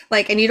I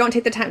like, and you don't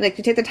take the time, like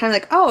you take the time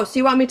like, oh, so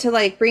you want me to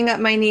like bring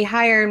up my knee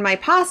higher in my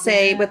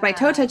passe with my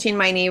toe touching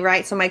my knee,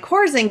 right? So my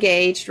core's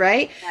engaged,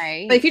 right?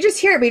 But if you just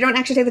hear it but you don't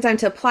actually take the time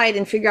to apply it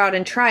and figure out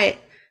and try it,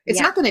 it's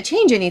not going to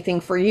change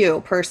anything for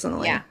you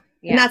personally. And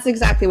that's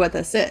exactly what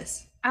this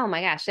is. Oh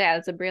my gosh, yeah,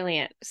 that's a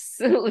brilliant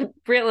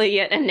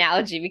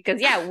analogy, because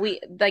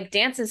we like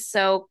dance is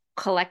so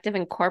collective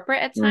and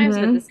corporate at times,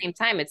 but at the same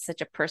time it's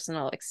such a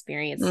personal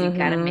experience. So you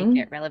got to make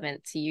it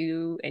relevant to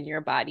you and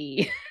your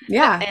body.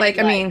 Like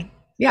I mean,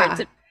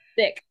 to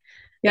stick.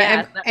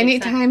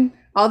 Anytime,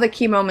 all the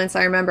key moments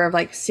I remember of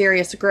like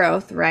serious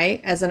growth,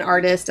 right, as an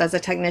artist, as a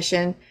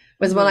technician,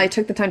 was when I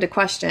took the time to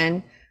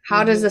question,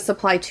 how does this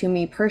apply to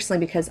me personally?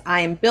 Because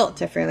I am built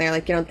differently.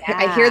 Like,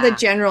 I hear the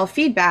general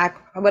feedback.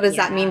 What does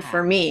that mean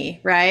for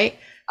me? Right.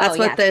 That's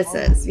what this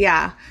is.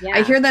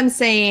 I hear them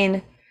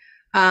saying,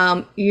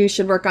 you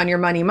should work on your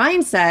money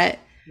mindset.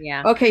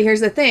 Okay,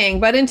 here's the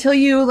thing. But until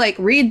you like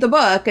read the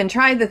book and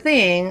try the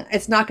thing,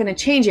 it's not going to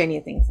change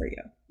anything for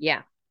you.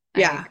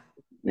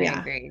 I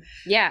agree.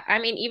 I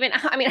mean,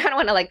 I don't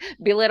want to like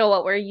belittle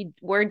what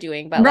we're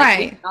doing, but like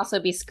we can also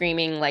be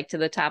screaming like to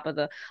the top of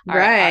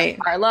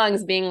our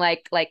lungs, being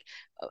like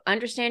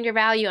understand your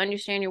value,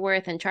 understand your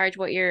worth, and charge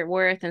what you're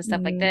worth and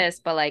stuff like this.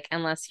 But like,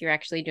 unless you're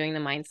actually doing the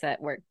mindset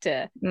work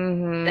to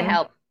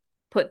help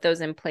put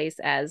those in place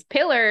as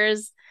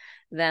pillars,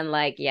 then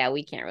like,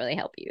 we can't really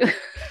help you.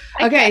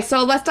 Okay,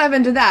 so let's dive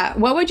into that.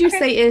 What would you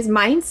say is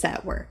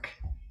mindset work?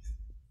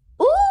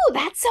 Ooh,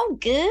 that's so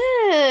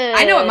good.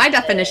 I know what my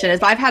definition is,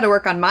 but I've had to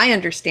work on my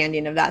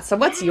understanding of that. So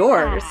what's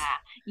yours?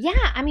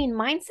 I mean,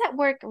 mindset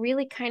work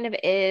really kind of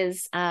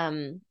is,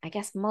 I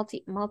guess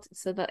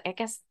I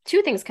guess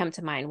two things come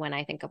to mind when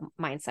I think of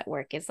mindset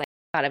work is like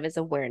thought of as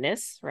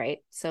awareness, right?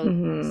 So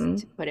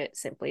to put it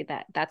simply,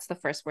 that's the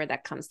first word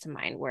that comes to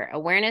mind, where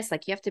awareness,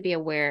 like you have to be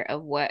aware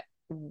of what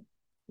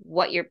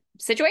your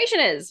situation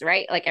is,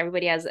 right? Like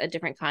everybody has a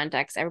different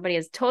context. Everybody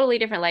has totally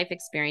different life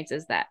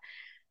experiences that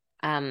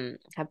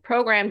have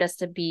programmed us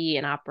to be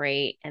and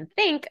operate and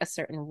think a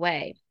certain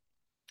way.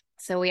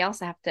 So we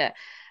also have to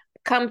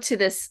come to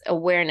this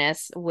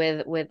awareness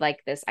with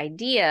like this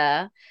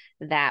idea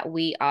that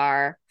we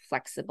are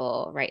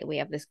flexible, right? We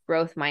have this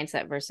growth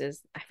mindset versus,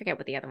 I forget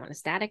what the other one is,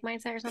 static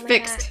mindset or something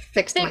fixed, like that.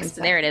 Fixed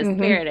mindset. There it is.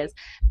 There it is.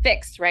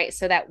 Fixed, right?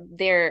 So that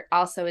there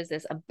also is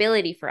this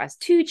ability for us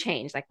to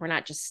change. Like we're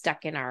not just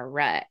stuck in our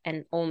rut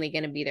and only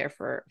going to be there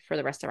for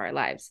the rest of our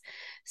lives.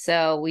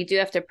 So we do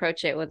have to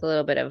approach it with a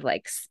little bit of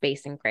like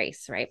space and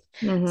grace, right?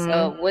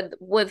 So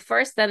with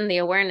first then the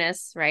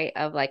awareness, right,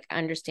 of like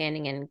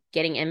understanding and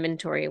getting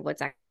inventory of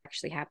what's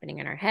actually happening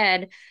in our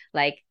head,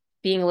 like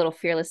being a little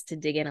fearless to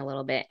dig in a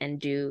little bit and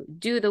do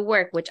the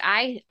work, which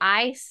I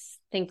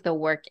think the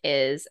work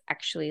is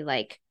actually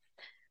like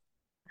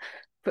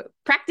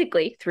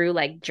practically through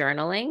like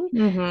journaling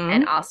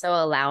and also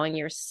allowing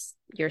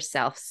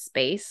yourself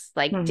space.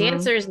 Like Mm-hmm.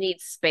 dancers need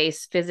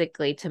space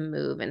physically to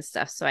move and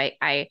stuff. So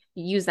I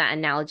use that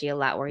analogy a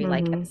lot where you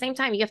like at Mm-hmm. the same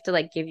time you have to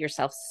like give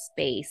yourself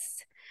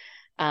space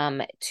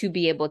to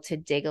be able to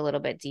dig a little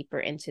bit deeper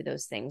into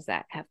those things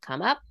that have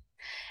come up.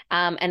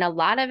 And a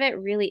lot of it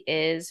really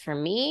is for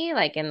me,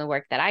 like in the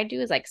work that I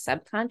do, is like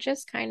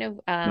subconscious kind of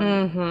work.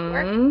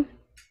 Mm-hmm.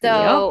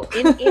 So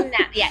Yep. in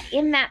that, yeah,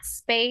 in that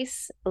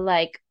space,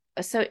 like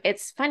so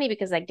it's funny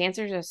because like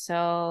dancers are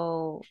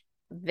so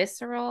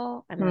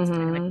visceral. I mean, that's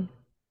kind of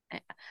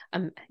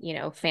Mm-hmm. you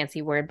know,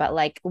 fancy word, but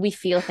like we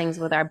feel things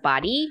with our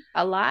body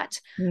a lot.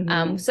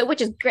 Mm-hmm. So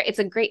which is great. It's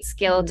a great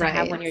skill to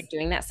have when Right. you're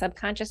doing that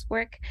subconscious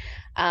work.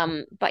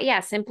 But yeah,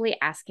 simply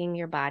asking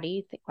your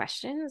body the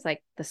questions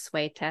like the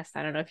sway test.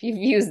 I don't know if you've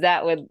used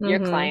that with your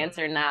Mm-hmm. clients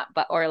or not,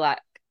 but or like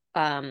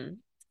um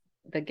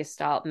the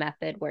Gestalt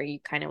method where you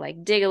kind of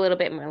like dig a little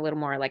bit more, a little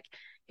more like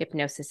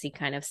hypnosis-y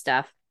kind of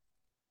stuff.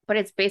 But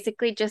it's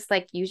basically just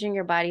like using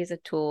your body as a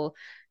tool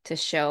to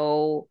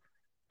show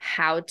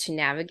how to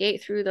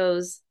navigate through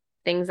those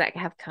things that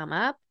have come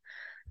up.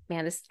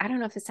 Man, this I don't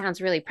know if this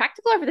sounds really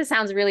practical or if this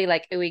sounds really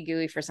like ooey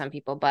gooey for some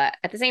people, but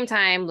at the same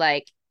time,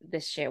 like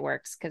this shit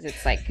works because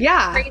it's like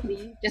Yeah.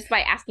 crazy just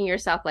by asking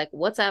yourself, like,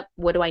 what's up?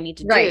 What do I need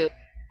to Right. do?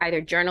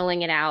 Either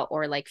journaling it out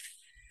or like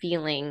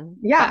feeling.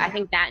 But I Yeah.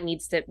 think that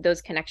needs to,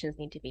 those connections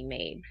need to be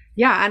made.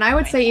 Yeah. And I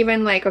would say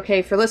even like,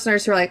 okay, for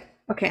listeners who are like,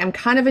 okay, I'm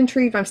kind of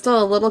intrigued, but I'm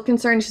still a little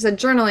concerned. She said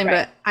journaling,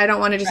 Right. but I don't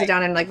want to just sit Right.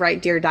 down and like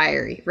write Dear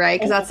Diary, right?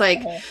 Because that's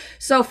like, Mhm.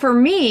 so for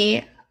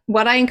me,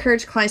 what I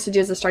encourage clients to do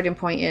as a starting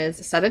point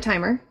is set a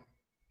timer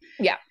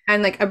Yeah.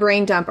 and like a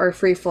brain dump or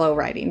free flow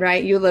writing,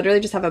 right? You literally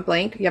just have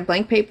you have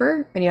blank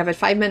paper and you have a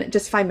 5 minute,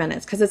 just 5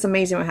 minutes, because it's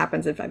amazing what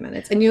happens in 5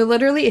 minutes. And you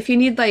literally, if you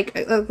need like,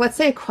 let's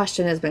say a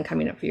question has been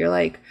coming up for you,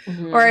 like,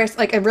 or Hmm. it's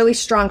like a really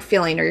strong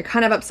feeling, or you're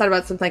kind of upset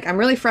about something, like I'm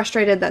really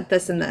frustrated that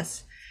this and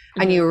this.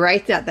 And Hmm. you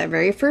write that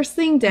very first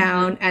thing Hmm.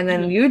 down, and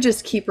then Hmm. you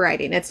just keep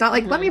writing. It's not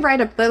like Hmm. let me write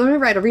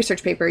a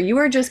research paper. You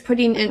are just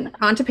putting in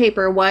onto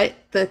paper what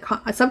the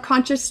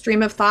subconscious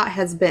stream of thought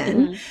has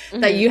been,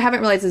 Hmm. that Hmm. you haven't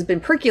realized has been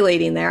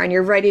percolating there, and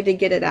you're ready to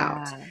get it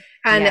out. Yeah.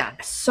 And Yeah.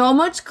 so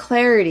much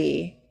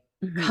clarity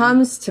Hmm.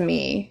 comes to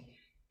me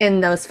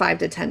in those 5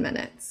 to 10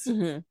 minutes.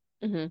 Hmm.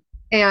 Hmm.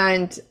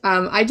 And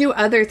I do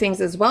other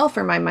things as well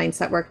for my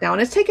mindset work now,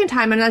 and it's taken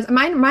time. And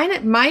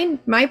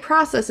my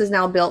process is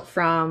now built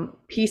from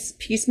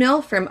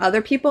piecemeal from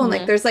other people. And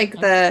like, Hmm. there's like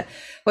Hmm. the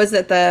was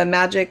it the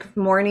magic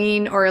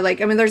morning, or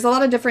like, I mean, there's a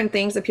lot of different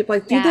things that people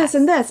like do this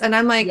and Yes. this, and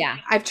I'm like, Yeah.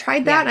 I've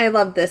tried that Yeah. and I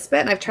love this bit,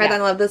 and I've tried that Yeah.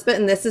 and I love this bit,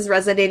 and this is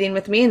resonating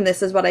with me, and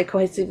this is what I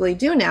cohesively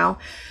do now.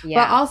 But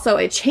Yeah. also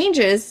it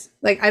changes.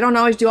 Like, I don't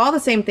always do all the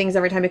same things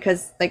every time,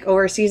 because like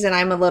over season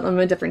I'm in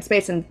a different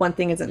space, and one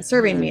thing isn't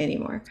serving Hmm. me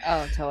anymore.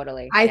 Oh,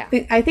 totally. I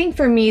Yeah. think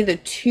for me the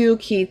two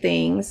key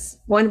things,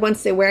 one,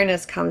 once the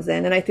awareness comes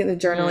in, and I think the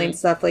journaling Hmm.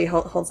 stuff really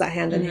holds that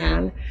hand in Hmm.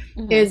 hand,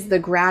 Hmm. is the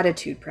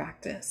gratitude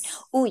practice.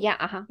 Oh, yeah.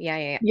 Uh-huh. Yeah.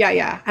 Yeah. Yeah,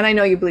 yeah, and I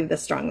know you believe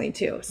this strongly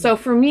too. Yeah. So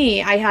for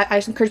me, I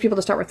encourage people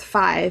to start with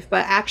 5,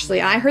 but actually,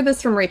 Yeah. I heard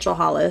this from Rachel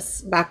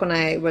Hollis back when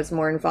I was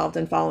more involved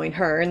in following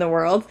her in the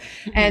world,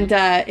 Hmm.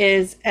 and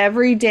is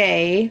every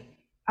day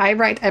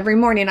every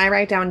morning I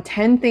write down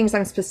 10 things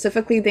I'm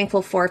specifically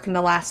thankful for from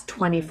the last Hmm.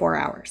 24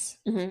 hours.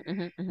 Hmm.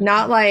 Hmm.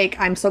 Not Hmm. like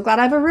I'm so glad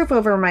I have a roof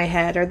over my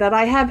head, or that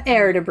I have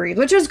air to breathe,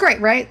 which is great,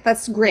 right?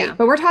 That's Yeah. great.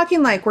 But we're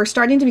talking like we're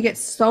starting to get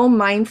so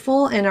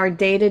mindful in our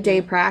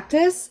day-to-day Hmm.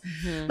 practice.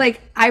 Hmm. Like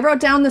I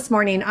wrote down this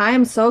morning, I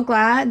am so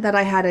glad that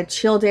I had a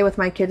chill day with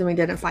my kids and we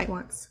didn't fight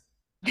once.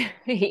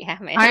 Yeah,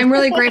 I man. am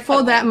really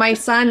grateful that my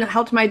son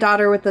helped my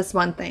daughter with this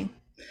one thing.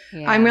 I'm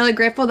Yeah. really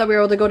grateful that we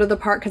were able to go to the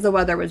park because the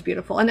weather was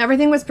beautiful, and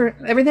everything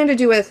to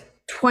do with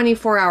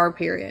 24-hour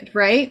period,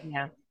 right?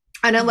 Yeah.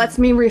 And it Hmm. lets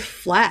me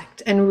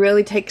reflect and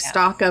really take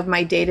stock Yes. of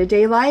my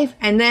day-to-day life.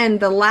 And then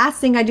the last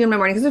thing I do in my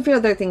morning, because there's a few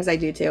other things I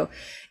do too,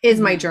 is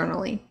my Hmm.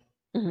 journaling.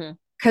 Hmm.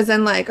 Because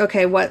then, like,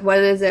 okay, what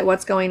is it?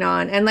 What's going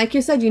on? And like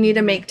you said, you need to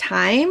Hmm. make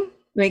time,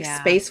 make Yeah.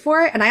 space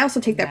for it. And I also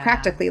take that Yeah.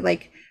 practically.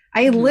 Like,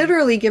 I Hmm.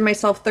 literally give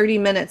myself 30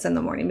 minutes in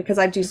the morning, because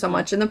I do so Hmm.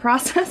 much in the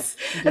process.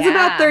 It's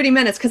about Yeah. 30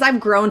 minutes because I've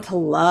grown to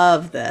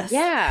love this.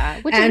 Yeah.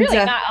 Which is And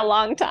really not a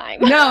long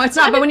time. no, it's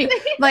not. But when you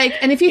Honestly. like,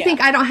 and if you Yeah.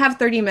 think I don't have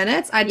 30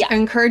 minutes, I'd Yeah.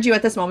 encourage you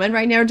at this moment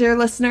right now, dear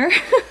listener,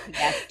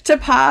 Yes. to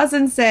pause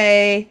and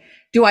say,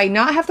 do I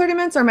not have 30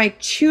 minutes, or am I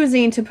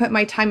choosing to put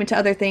my time into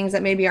other things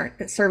that maybe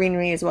aren't serving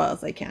me as well as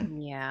they can?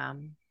 Yeah.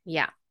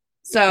 Yeah. True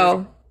that.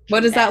 So what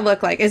True does that that.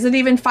 look like? Is it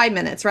even 5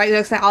 minutes, right?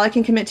 Like, all I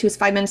can commit to is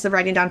 5 minutes of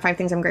writing down 5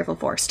 things I'm grateful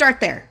for. Start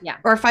there. Yeah.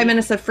 Or 5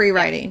 minutes Yeah. of free Yeah.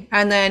 writing,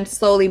 and then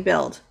slowly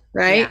build,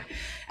 right? Yeah.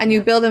 And you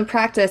Yeah. build and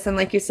practice. And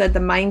like you said, the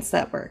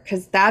mindset work,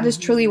 because that is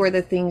truly Hmm. where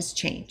the things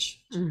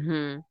change,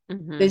 Hmm.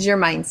 Hmm. is your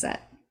mindset.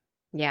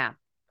 Yeah.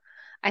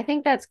 I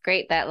think that's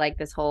great that like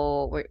this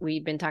whole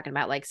we've been talking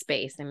about like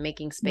space and Mm-hmm.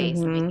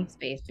 making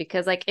space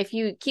because like if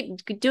you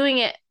keep doing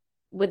it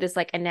with this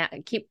like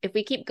if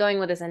we keep going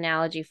with this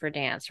analogy for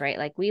dance, right?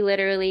 Like we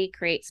literally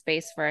create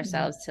space for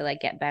ourselves to like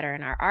get better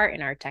in our art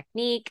and our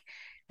technique,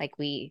 like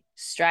we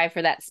strive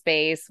for that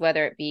space,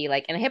 whether it be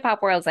like in the hip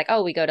hop world, it's like,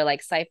 oh, we go to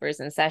like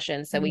ciphers and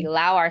sessions. So we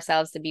allow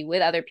ourselves to be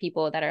with other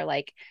people that are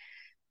like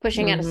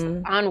pushing us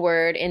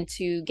onward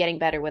into getting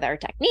better with our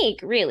technique,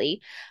 really.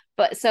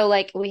 But so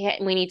like we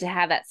need to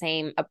have that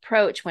same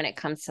approach when it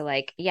comes to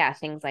like, yeah,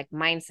 things like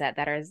mindset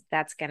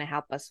that's going to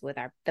help us with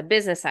the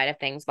business side of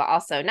things, but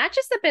also not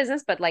just the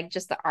business, but like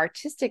just the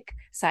artistic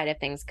side of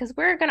things, because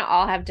we're going to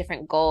all have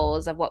different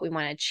goals of what we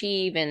want to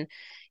achieve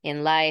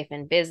in life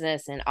and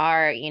business and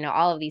art,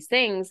 all of these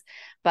things.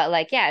 But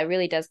like, yeah, it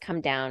really does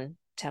come down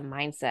to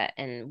mindset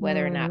and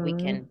whether or not we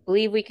can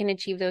believe we can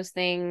achieve those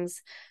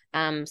things.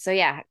 So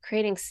yeah,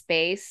 creating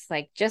space,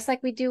 like just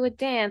like we do with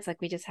dance,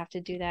 like we just have to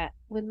do that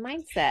with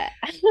mindset.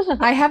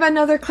 I have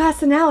another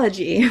class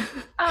analogy.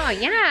 Oh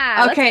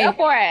yeah, okay. Let's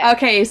go for it.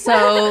 Okay,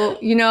 so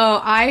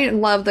I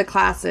love the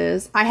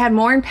classes. I had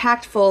more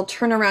impactful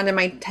turnaround in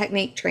my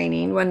technique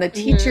training when the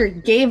teacher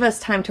gave us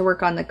time to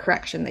work on the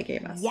correction they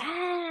gave us.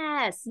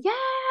 Yes.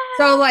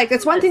 So like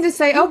it's one thing to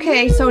say,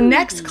 okay, so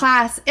next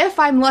class, if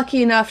I'm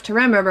lucky enough to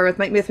remember with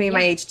my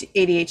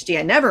ADHD,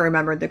 I never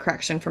remembered the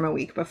correction from a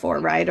week before,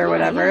 right? Or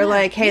whatever.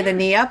 Like, hey, the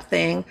knee up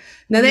thing.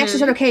 No, they actually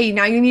said, okay,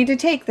 now you need to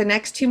take the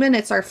next 2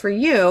 minutes are for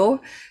you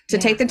to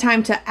take the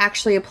time to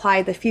actually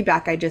apply the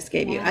feedback I just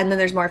gave you. And then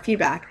there's more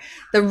feedback.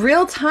 The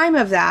real time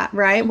of that,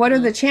 right? What are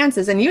the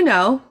chances? And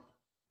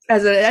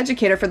as an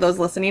educator for those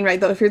listening,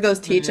 right? If you're those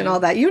teach and all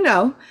that,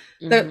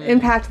 the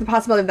impact, the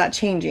possibility of that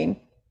changing.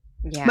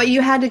 Yeah. But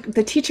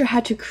the teacher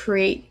had to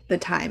create the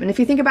time. And if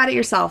you think about it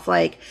yourself,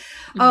 like,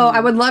 oh, I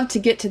would love to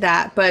get to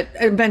that, but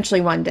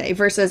eventually one day,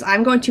 versus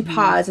I'm going to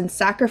pause and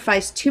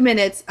sacrifice 2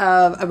 minutes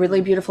of a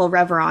really beautiful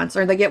reverence,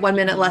 or they get 1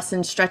 minute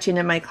lesson stretching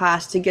in my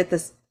class to get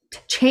this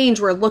change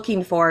we're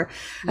looking for.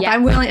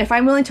 If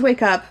I'm willing to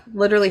wake up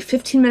literally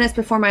 15 minutes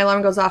before my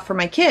alarm goes off for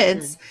my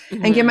kids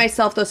and give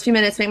myself those few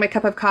minutes, make my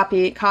cup of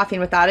coffee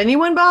without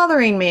anyone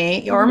bothering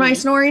me or my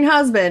snoring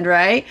husband,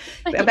 right?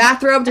 A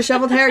bathrobe,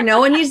 disheveled hair. No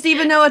one needs to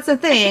even know it's a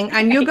thing.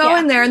 And you go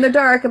in there in the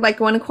dark,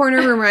 like one corner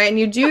room, right? And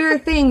you do your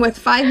thing with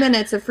 5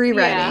 minutes of free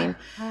writing.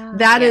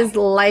 That is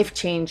life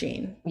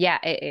changing. Yeah,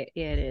 it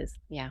is.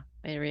 Yeah,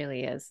 it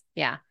really is.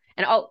 Yeah.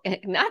 And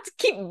not to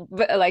keep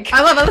like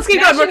I love it. Let's keep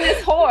going.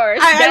 This horse.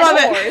 I love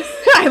it.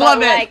 I love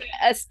it. Like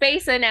a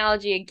space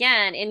analogy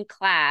again in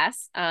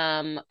class.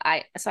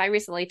 I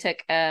recently took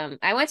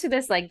I went to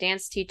this like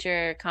dance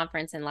teacher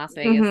conference in Las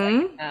Vegas.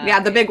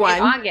 The big one.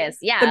 In August.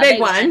 Yeah. The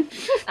big one.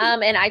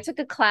 And I took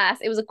a class.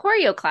 It was a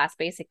choreo class,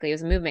 basically. It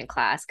was a movement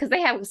class because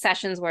they have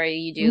sessions where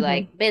you do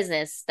like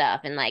business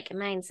stuff and like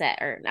mindset,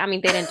 they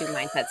didn't do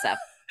mindset stuff.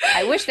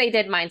 I wish they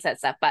did mindset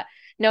stuff, but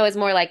no, it's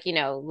more like,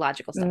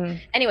 logical stuff.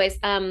 Anyways,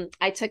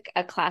 I took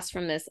a class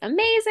from this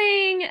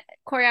amazing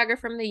choreographer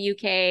from the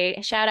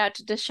UK. Shout out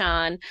to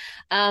Deshaun.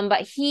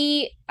 But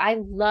I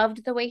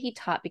loved the way he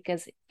taught,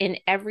 because in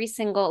every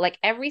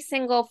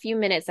single few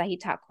minutes that he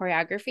taught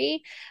choreography,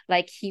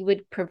 like he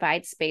would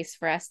provide space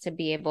for us to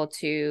be able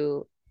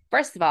to,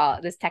 first of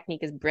all, this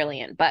technique is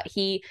brilliant, but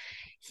he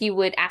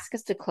would ask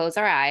us to close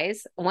our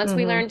eyes. Once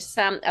we learned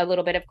a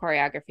little bit of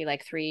choreography,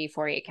 like 3,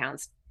 4, 8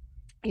 counts,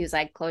 he was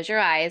like, close your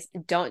eyes,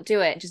 don't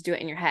do it, just do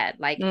it in your head,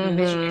 like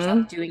envision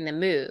yourself doing the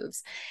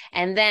moves.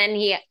 And then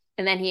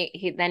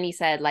he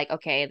said, like,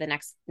 okay, the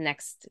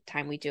next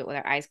time we do it with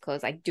our eyes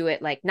closed, like do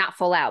it like not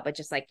full out, but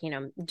just like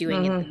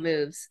doing the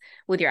moves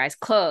with your eyes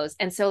closed.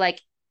 And so like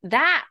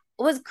that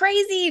was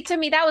crazy to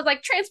me. That was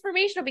like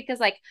transformational, because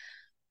like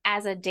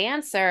as a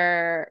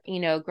dancer,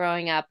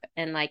 growing up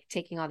and like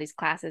taking all these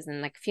classes and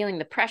like feeling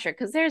the pressure,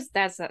 because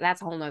that's a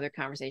whole nother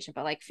conversation,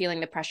 but like feeling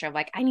the pressure of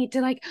like, I need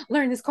to like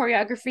learn this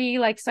choreography,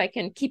 like, so I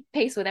can keep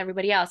pace with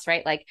everybody else.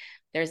 Right. Like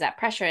there's that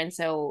pressure. And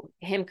so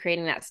him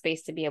creating that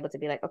space to be able to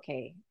be like,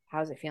 okay, how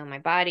does it feel in my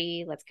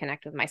body? Let's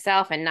connect with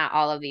myself, and not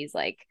all of these,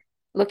 like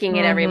looking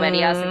at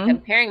everybody else and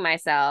comparing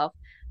myself.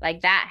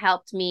 Like that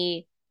helped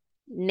me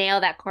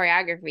nail that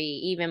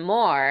choreography even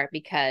more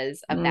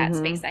because of that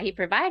space that he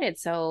provided.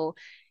 So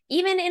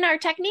even in our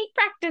technique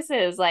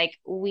practices, like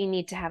we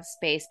need to have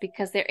space,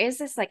 because there is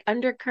this like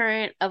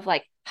undercurrent of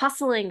like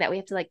hustling that we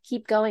have to like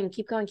keep going,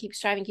 keep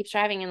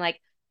striving. And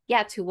like,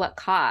 yeah, to what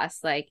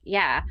cost? Like,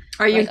 yeah.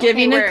 Are you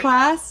giving a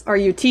class? Or are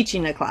you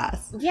teaching a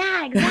class?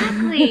 Yeah,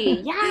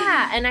 exactly.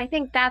 Yeah. And I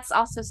think that's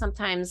also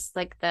sometimes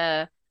like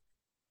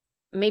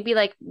maybe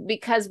like,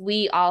 because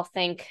we all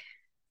think,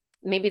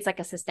 maybe it's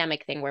like a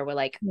systemic thing where we're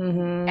like,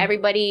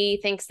 everybody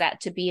thinks that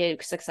to be a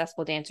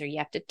successful dancer, you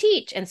have to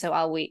teach. And so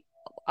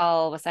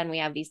all of a sudden we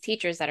have these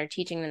teachers that are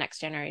teaching the next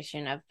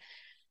generation of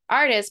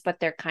artists, but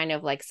they're kind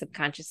of like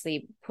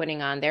subconsciously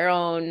putting on their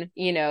own,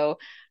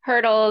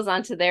 hurdles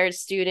onto their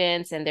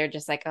students. And they're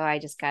just like, oh, I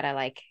just gotta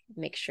like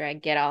make sure I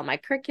get all my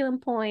curriculum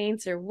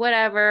points or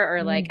whatever,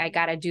 or like I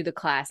gotta do the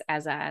class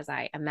as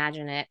I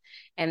imagine it.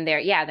 And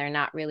they're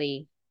not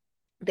really,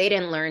 they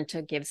didn't learn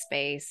to give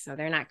space, so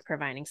they're not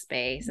providing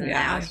space. And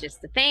that was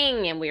just the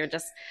thing. And we were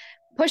just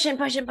pushing,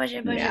 but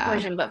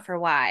for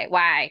why?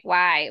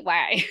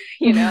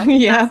 It's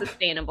not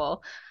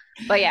sustainable.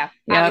 But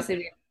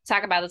obviously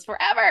talk about this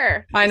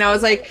forever. I know.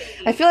 It's like,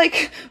 I feel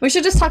like we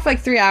should just talk for like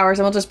 3 hours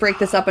and we'll just break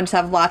this up and just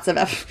have lots of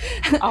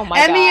Oh my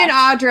Emmy God. and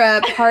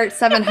Audra part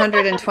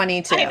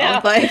 722. I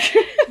know. Like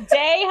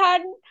Day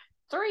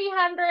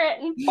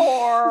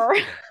 304.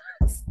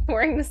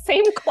 Wearing the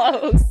same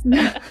clothes.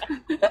 Yeah.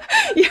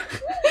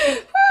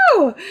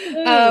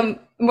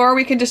 Or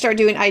we could just start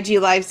doing IG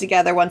lives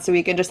together once a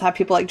week and just have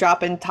people like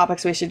drop in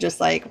topics we should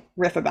just like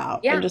riff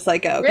about and just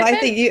like go. I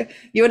think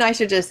you and I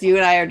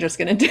are just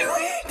gonna do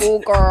it. Oh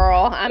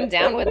girl, I'm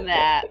down with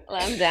that.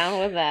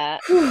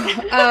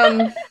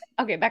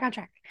 Okay, back on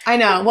track. I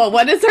know. Well,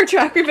 what is our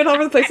track? We've been all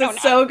over the place.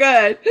 It's so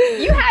good.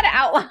 You had an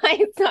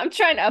outline, so I'm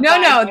trying to.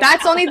 No,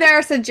 that's only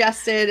there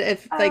suggested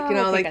if like,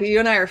 gotcha. You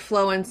and I are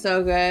flowing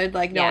so good.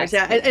 Like, no, yes.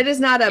 It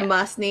is not a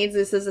must needs.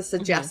 This is a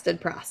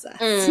suggested process.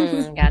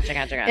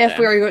 Gotcha. If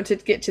we are going to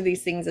get to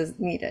these things as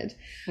needed.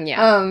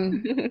 Yeah.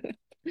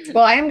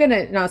 Well, I am going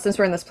to, since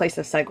we're in this place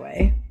of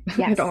segue, yes,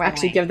 I don't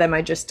actually give them,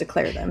 I just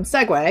declare them.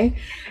 Segue.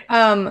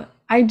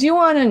 I do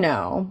want to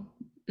know,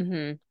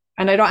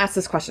 and I don't ask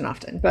this question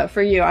often, but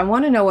for you, I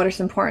want to know what are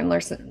some important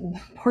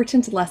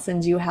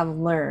lessons you have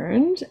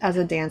learned as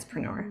a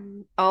dancepreneur.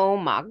 Oh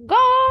my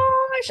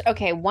gosh.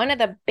 Okay. One of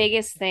the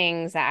biggest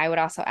things that I would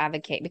also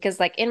advocate, because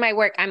like in my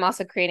work, I'm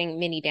also creating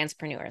mini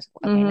dancepreneurs.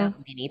 Okay, not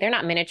mini. They're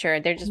not miniature.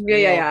 They're just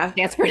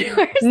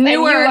dancepreneurs.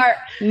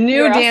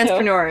 New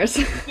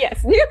dancepreneurs.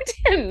 Yes. New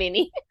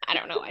mini. I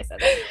don't know why I said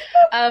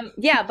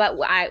that. But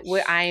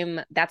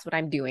that's what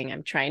I'm doing.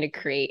 I'm trying to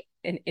create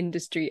an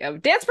industry of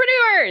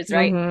dancepreneurs,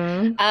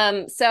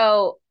 right?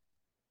 So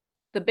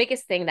the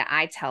biggest thing that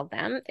I tell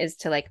them is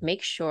to like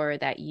make sure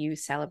that you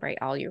celebrate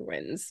all your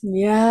wins.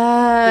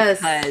 Yes.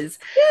 Because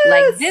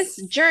like this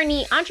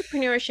journey,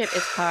 entrepreneurship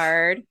is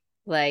hard,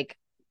 like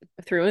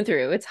through and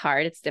through. It's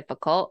hard, it's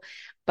difficult.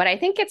 But I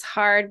think it's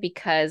hard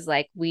because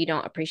like we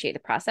don't appreciate the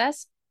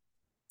process.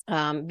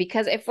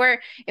 Because if we're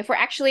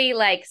actually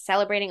like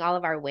celebrating all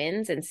of our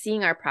wins and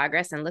seeing our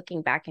progress and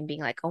looking back and being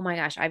like, oh my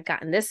gosh, I've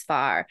gotten this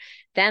far,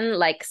 then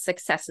like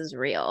success is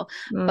real.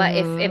 But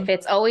if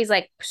it's always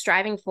like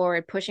striving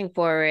forward, pushing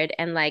forward,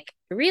 and like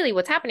really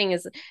what's happening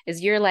is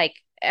you're like,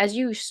 as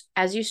you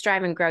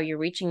strive and grow, you're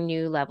reaching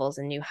new levels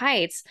and new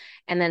heights.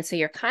 And then so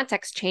your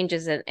context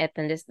changes at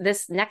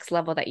this next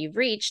level that you've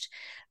reached.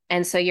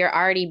 And so your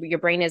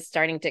brain is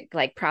starting to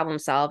like problem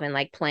solve and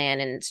like plan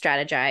and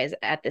strategize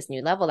at this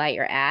new level that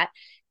you're at.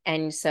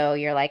 And so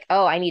you're like,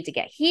 oh, I need to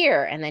get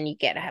here. And then you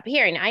get up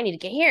here and I need to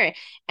get here.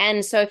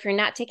 And so if you're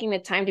not taking the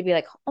time to be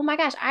like, oh my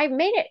gosh, I've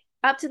made it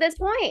up to this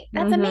point,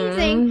 that's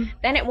amazing,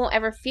 then it won't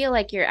ever feel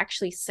like you're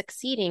actually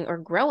succeeding or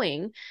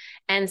growing.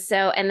 And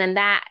then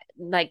that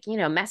like,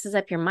 messes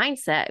up your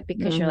mindset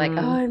because you're like,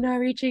 oh, I'm not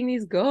reaching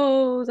these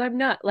goals. I'm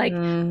not like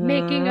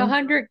making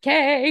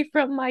 100K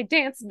from my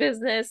dance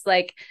business.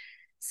 Like,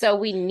 so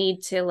we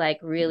need to like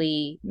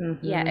really,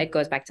 it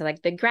goes back to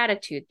like the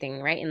gratitude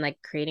thing, right? And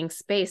like creating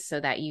space so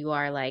that you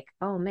are like,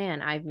 oh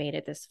man, I've made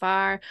it this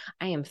far.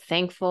 I am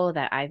thankful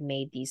that I've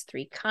made these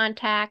 3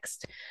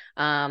 contacts.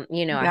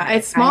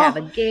 It's small. I have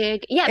a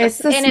gig. Yeah, it's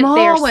the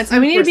small ones. I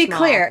mean, we need to be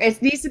clear.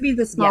 It needs to be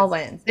the small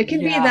wins. It can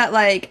be that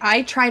like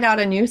I tried out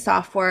a new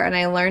software and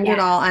I learned it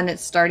all and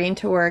it's starting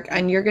to work,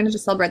 and you're going to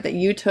just celebrate that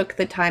you took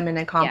the time and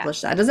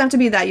accomplished that. It doesn't have to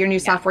be that your new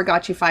software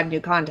got you 5 new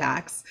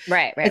contacts.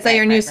 Right. It's that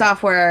your new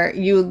software,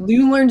 you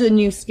learned a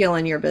new skill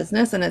in your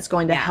business and it's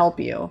going to help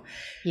you.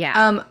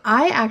 Yeah.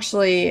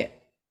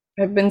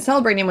 I've been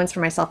celebrating wins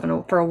for myself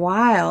for a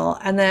while.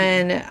 And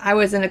then I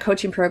was in a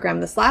coaching program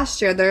this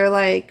last year. They're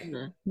like,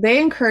 they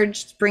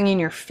encouraged bringing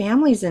your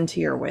families into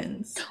your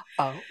wins.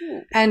 Oh.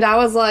 And I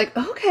was like,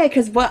 okay,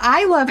 because what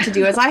I love to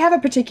do is I have a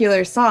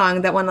particular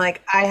song that when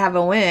like I have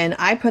a win,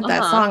 I put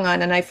that song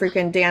on and I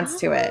freaking dance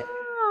to it.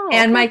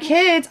 And my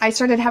kids, I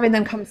started having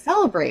them come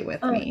celebrate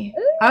with me.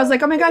 I was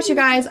like, oh my gosh, you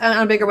guys,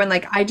 on a bigger one,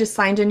 like I just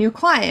signed a new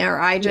client, or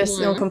I just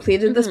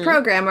completed this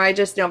program, or I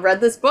just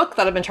read this book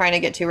that I've been trying to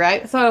get to,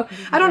 right? So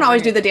I don't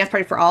always do the dance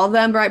party for all of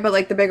them, right? But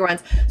like the bigger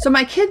ones. So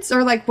my kids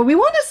are like, well, we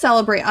want to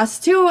celebrate us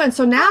too. And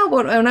so now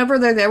whenever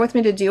they're there with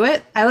me to do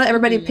it, I let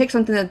everybody pick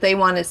something that they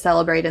want to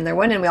celebrate in their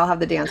win, and we all have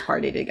the dance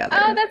party together.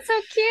 Oh, that's so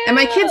cute. And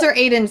my kids are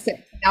 8 and 6.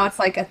 Now it's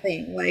like a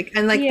thing, like,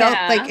 and like,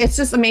 it's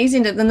just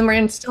amazing that then we're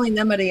instilling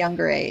them at a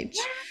younger age.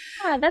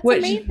 Yeah, that's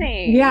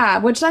amazing. Yeah,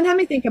 which then had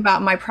me think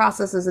about my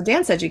process as a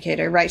dance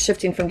educator, right?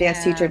 Shifting from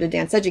dance teacher to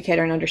dance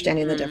educator and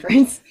understanding the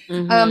difference.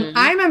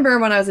 I remember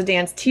when I was a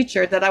dance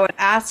teacher that I would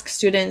ask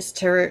students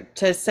to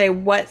say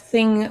what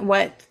thing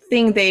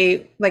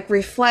they like,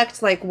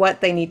 reflect like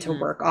what they need to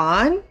work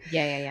on.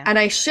 Yeah. And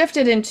I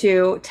shifted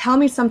into, tell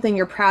me something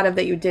you're proud of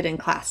that you did in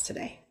class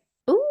today.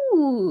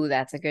 Ooh,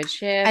 that's a good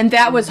shift. And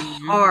that was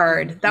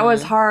hard. That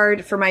was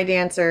hard for my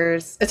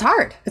dancers. It's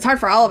hard. It's hard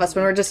for all of us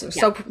when we're just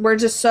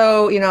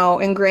so,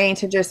 ingrained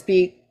to just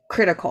be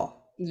critical.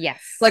 Yes.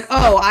 Like,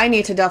 oh, I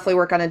need to definitely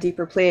work on a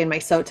deeper play in my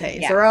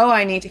sautes. Or, oh,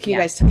 I need to, can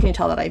you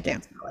tell that I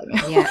dance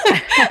ballet? Yeah.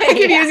 I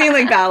keep using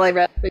like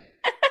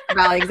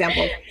ballet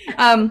examples.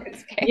 And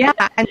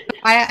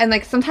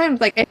like sometimes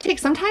like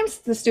sometimes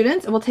the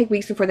students, it will take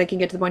weeks before they can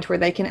get to the point where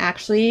they can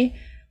actually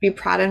be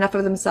proud enough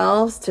of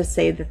themselves to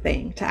say the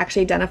thing, to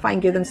actually identify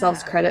and give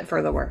themselves credit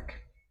for the work.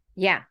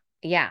 Yeah.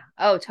 Yeah.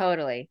 Oh,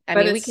 totally. I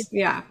But mean,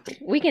 it's,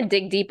 we can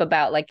dig deep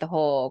about like the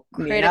whole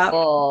yep.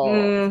 critical,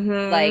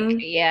 like,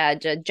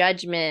 Mm-hmm.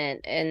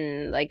 judgment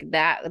and like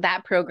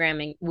that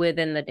programming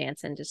within the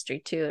dance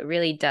industry too. It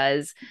really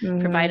does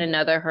provide Mm-hmm.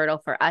 another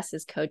hurdle for us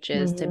as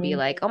coaches to be Mm-hmm.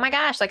 like, oh my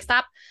gosh, like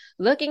stop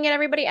looking at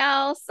everybody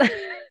else, stop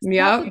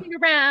Yep. looking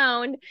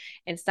around,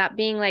 and stop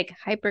being like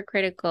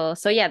hypercritical.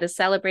 So yeah, the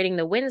celebrating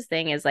the wins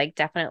thing is like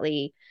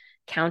definitely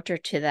counter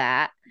to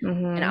that. And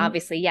Mm-hmm.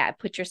 obviously, yeah,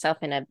 put yourself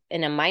in a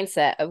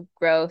mindset of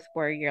growth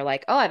where you're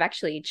like, oh, I've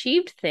actually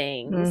achieved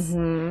things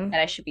Mm-hmm.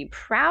 that I should be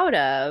proud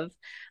of,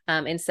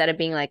 instead of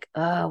being like,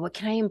 oh, what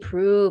can I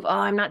improve? Oh,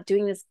 I'm not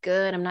doing this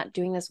good. I'm not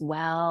doing this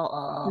well.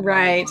 Oh, blah blah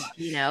Right.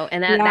 blah.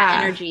 And that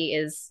Yeah. energy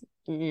is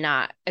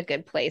not a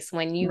good place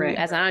when you, Right.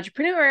 as an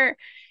entrepreneur,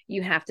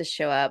 you have to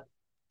show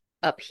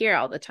up here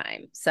all the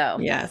time. So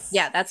Yes.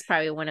 yeah, that's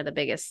probably one of the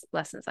biggest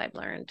lessons I've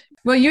learned.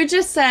 Well, you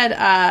just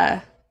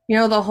said,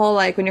 the whole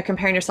like when you're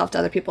comparing yourself to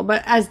other people,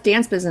 but as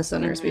dance business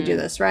owners, we do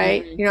Mm-hmm. this,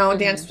 right? Mm-hmm.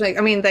 Dance, like,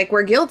 I mean, like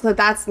we're guilty.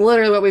 That's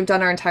literally what we've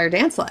done our entire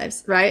dance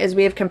lives, right? Is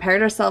we have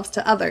compared ourselves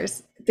to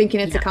others, thinking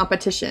it's a Yeah.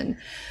 competition.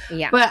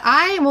 Yeah. But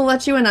I will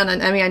let you in on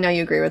I mean, I know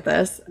you agree with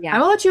this. Yeah. I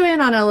will let you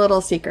in on a little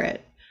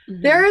secret.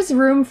 Mm-hmm. There is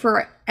room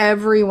for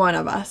every one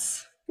of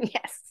us.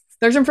 Yes.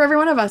 There's room for every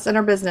one of us in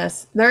our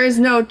business. There is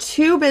no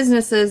two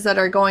businesses that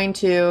are going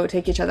to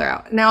take each other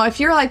out. Now, if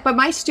you're like, but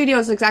my studio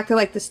is exactly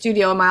like the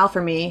studio a mile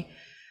from me,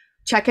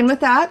 check in with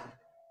that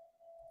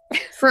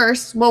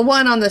first. Well,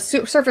 one, on the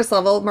surface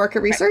level, market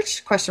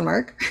research, question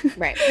mark.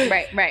 Right.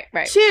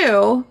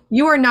 Two,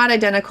 you are not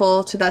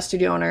identical to that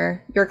studio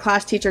owner. Your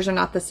class teachers are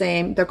not the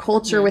same. The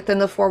culture within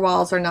the four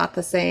walls are not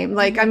the same.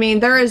 Like, I mean,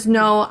 there is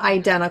no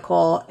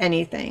identical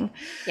anything.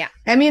 Yeah.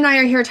 Emmy and I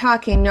are here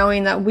talking,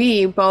 knowing that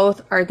we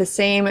both are the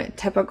same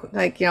typical,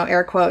 like,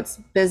 air quotes,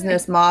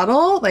 business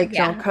model, like,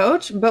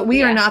 coach, but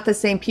we are not the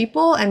same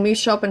people, and we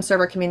show up and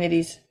serve our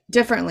communities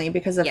differently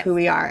because of who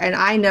we are. And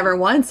I never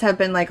once have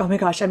been like, oh my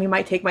gosh, Emmy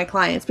might take my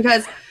clients,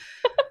 because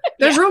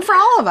there's room for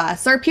all of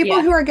us. There are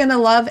people who are going to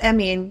love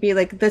Emmy and be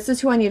like, this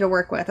is who I need to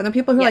work with. And there are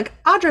people who are like,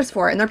 Audra's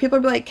for it. And there are people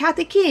who are like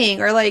Kathy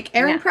King or like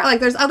Erin Pratt. Like,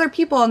 there's other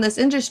people in this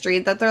industry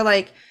that they're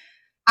like,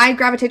 I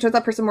gravitate towards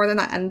that person more than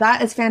that. And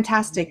that is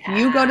fantastic.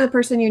 You go to the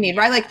person you need,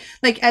 right?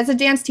 Like as a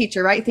dance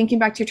teacher, right? Thinking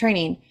back to your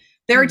training,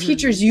 there are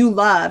teachers you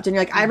loved and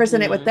you're like, I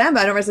resonate with them,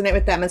 but I don't resonate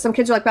with them. And some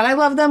kids are like, but I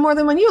love them more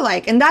than when you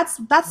like. And that's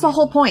the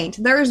whole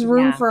point. There is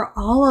room for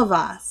all of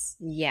us.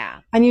 Yeah.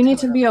 And you need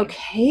to be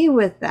okay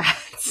with that.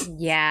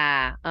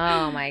 Yeah.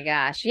 Oh my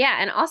gosh. Yeah.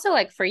 And also,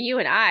 like, for you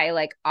and I,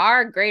 like,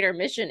 our greater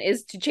mission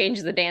is to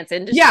change the dance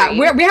industry. Yeah,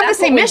 we have the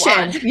same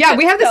mission. Yeah,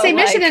 we have the same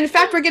mission. And in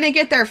fact, we're going to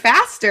get there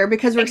faster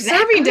because we're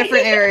serving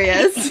different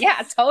areas.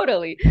 Yeah,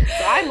 totally.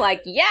 So I'm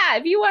like, yeah,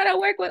 if you want to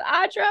work with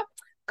Audra,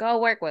 go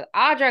work with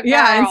Audra. Girl.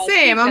 Yeah, and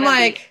same. I'm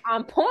like,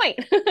 on point.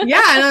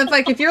 Yeah, and it's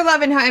like, if you're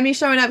loving how Emmy's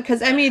showing up,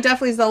 because Emmy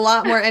definitely is a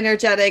lot more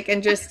energetic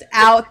and just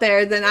out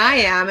there than I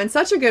am in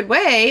such a good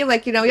way.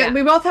 Like, we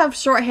both have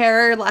short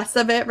hair, less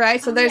of it,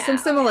 right? So there's some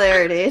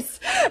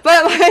similarities.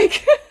 But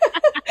like,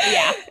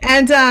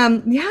 And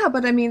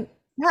but I mean,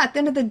 at the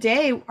end of the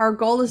day, our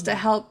goal is to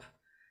help.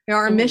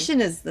 Our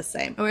mission is the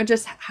same. We're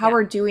just how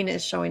we're doing it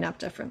is showing up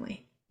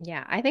differently.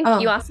 Yeah, I think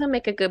you also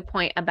make a good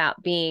point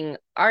about being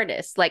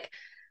artists. Like,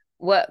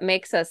 what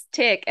makes us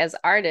tick as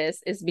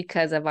artists is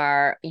because of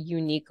our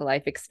unique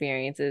life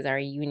experiences, our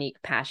unique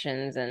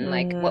passions, and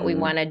like what we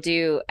want to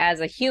do as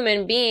a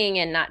human being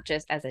and not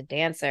just as a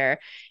dancer.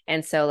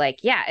 And so, like,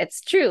 yeah,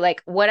 it's true.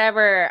 Like,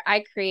 whatever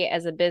I create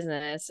as a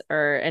business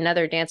or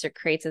another dancer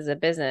creates as a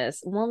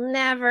business will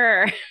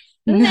never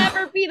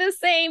be the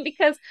same,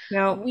 because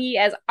we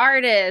as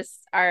artists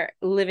are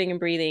living and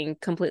breathing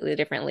completely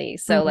differently.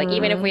 So like,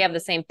 even if we have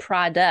the same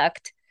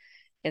product,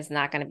 it's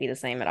not going to be the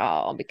same at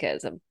all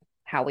because of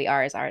how we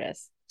are as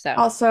artists. So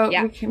also,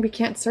 we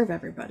can't serve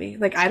everybody.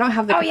 Like, I don't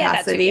have the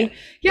capacity.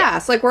 So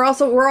like, we're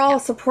all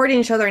supporting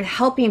each other and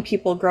helping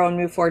people grow and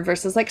move forward,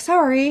 versus like,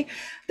 sorry,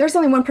 there's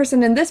only one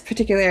person in this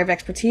particular area of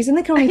expertise and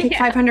they can only take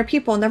 500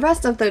 people, and the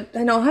rest of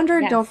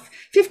the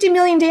 50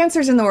 million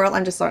dancers in the world,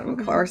 I'm just sorting,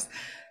 of course.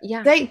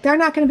 Yeah, they're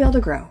not going to be able to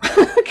grow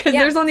because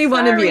there's only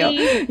one of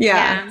you.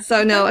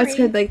 So no, it's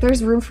good. Like,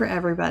 there's room for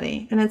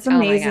everybody, and it's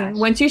amazing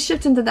once you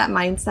shift into that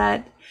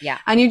mindset.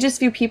 And you just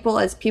view people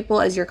as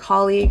your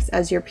colleagues,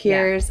 as your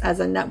peers, as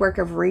a network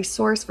of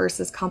resource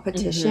versus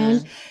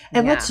competition.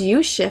 It lets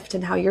you shift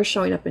in how you're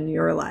showing up in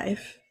your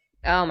life.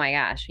 Oh my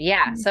gosh.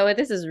 Yeah. So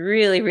this is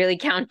really, really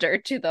counter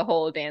to the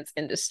whole dance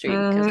industry.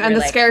 And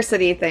the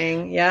scarcity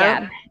thing.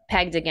 Yeah.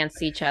 Pegged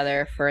against each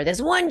other for this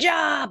one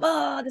job.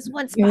 Oh, this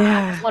one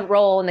spot, this one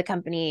role in the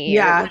company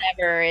or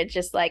whatever. It's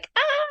just like,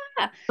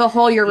 the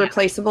whole you're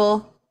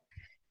replaceable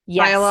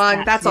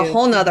dialogue. That's a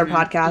whole nother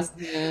podcast.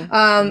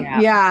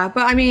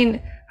 But I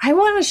mean, I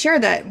want to share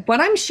that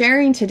what I'm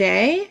sharing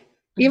today,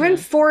 even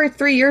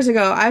 3 years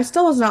ago, I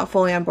still was not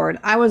fully on board.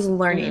 I was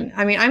learning.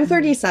 I mean, I'm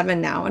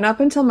 37 now, and up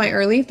until my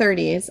early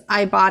 30s,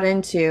 I bought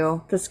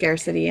into the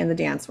scarcity in the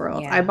dance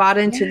world. I bought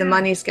into the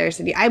money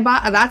scarcity.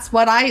 That's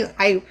what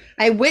I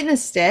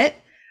witnessed it.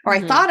 Or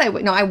I thought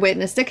I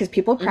witnessed it because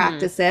people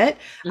practice it.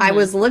 I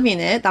was living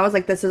it. That was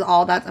like, this is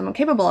all that I'm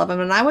capable of.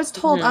 And I was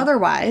told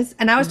otherwise.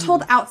 And I was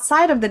told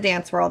outside of the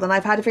dance world. And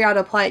I've had to figure out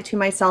how to apply it to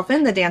myself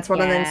in the dance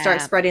world and then start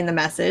spreading the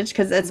message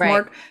because it's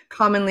more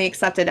commonly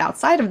accepted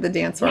outside of the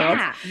dance world.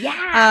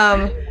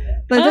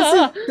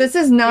 But this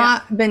has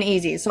not been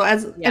easy. So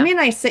as Emmy and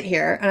I sit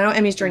here, and I know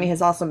Emmy's journey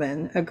has also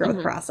been a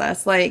growth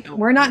process. Like,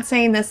 we're not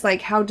saying this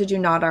like, how did you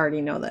not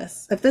already know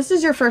this? If this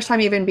is your first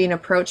time even being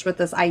approached with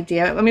this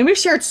idea, I mean, we've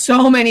shared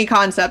so many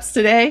concepts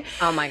today.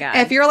 Oh my God.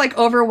 If you're like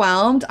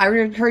overwhelmed, I would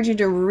encourage you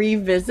to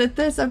revisit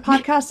this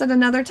podcast at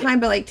another time,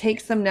 but like take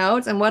some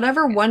notes, and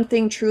whatever one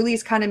thing truly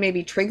is kind of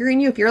maybe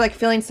triggering you, if you're like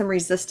feeling some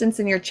resistance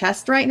in your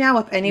chest right now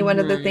with any one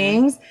of the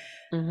things,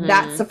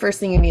 that's the first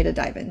thing you need to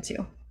dive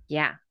into.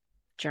 Yeah.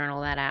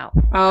 Journal that out.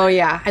 Oh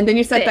yeah. And then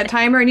you set that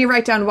timer and you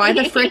write down, why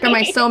the frick am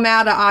I so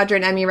mad at Audra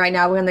and Emmy right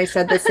now when they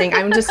said this thing?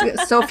 I'm just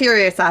so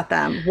furious at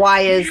them.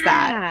 Why is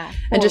that?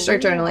 And just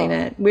start journaling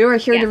it. We were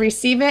here to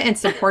receive it and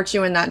support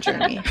you in that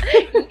journey.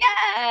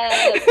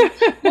 Yes.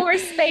 More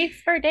space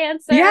for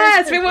dancers.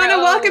 Yes. We want to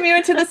welcome you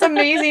into this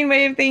amazing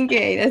way of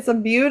thinking. It's a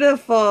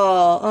beautiful,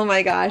 oh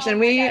my gosh. And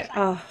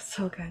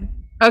so good.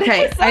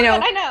 Okay. So I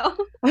know.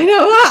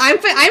 I'm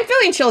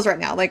feeling chills right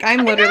now. Like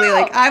I'm literally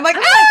I'm like,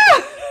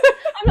 ah!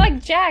 I'm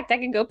like jacked. I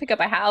can go pick up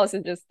a house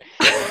and just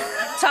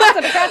toss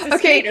it across the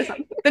street or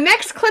something. The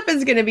next clip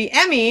is going to be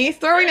Emmy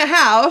throwing a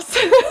house.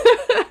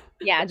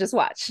 Yeah, just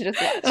watch.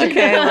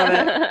 Okay, I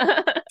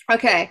love it.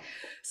 Okay,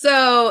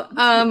 so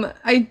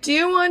I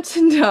do want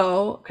to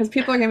know, because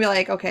people are going to be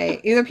like,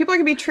 okay, either people are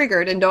going to be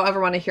triggered and don't ever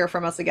want to hear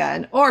from us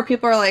again, or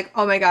people are like,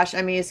 oh my gosh,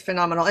 Emmy is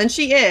phenomenal. And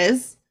she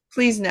is,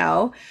 please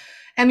know.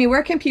 Emmy,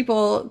 where can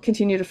people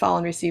continue to follow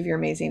and receive your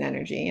amazing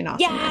energy and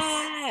awesomeness?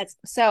 Yes.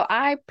 So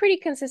I pretty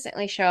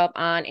consistently show up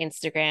on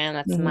Instagram.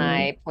 That's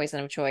my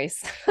poison of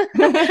choice.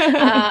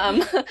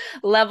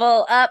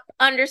 Level up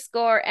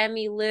 _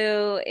 Emmy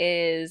Lou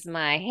is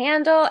my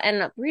handle.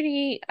 And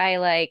really,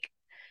 I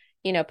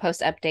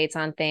post updates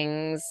on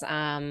things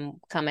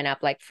coming up.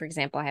 Like, for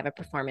example, I have a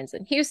performance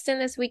in Houston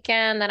this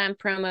weekend that I'm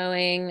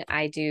promoting.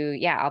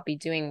 I'll be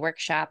doing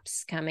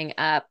workshops coming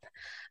up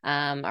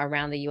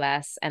around the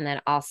US. And then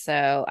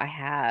also I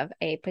have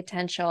a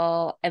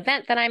potential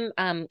event that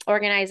I'm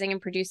organizing and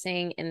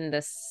producing in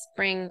the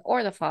spring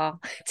or the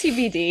fall,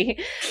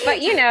 TBD. But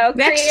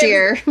next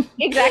year.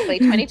 Exactly,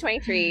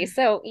 2023.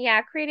 So yeah,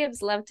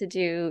 creatives love to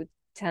do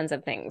tons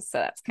of things. So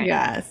that's kind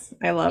of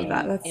I love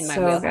that. That's in my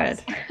so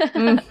wheelhouse.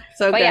 Good.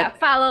 So but good. Yeah,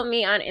 follow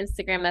me on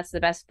Instagram. That's the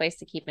best place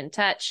to keep in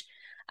touch.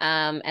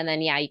 And then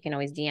you can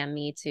always DM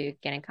me to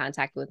get in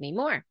contact with me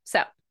more.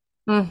 So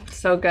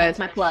so good. That's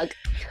my plug.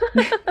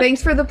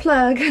 Thanks for the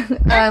plug.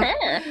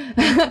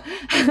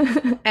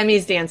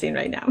 Emmy's dancing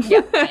right now.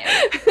 Yep.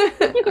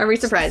 Are we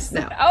surprised?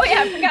 No. Oh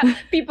yeah, I forgot.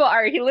 People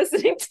are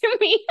listening to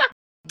me.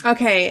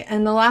 Okay,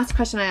 and the last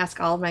question I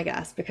ask all of my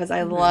guests, because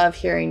I love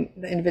hearing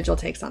the individual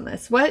takes on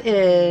this. What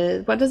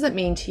does it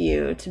mean to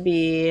you to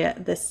be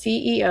the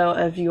CEO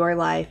of your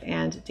life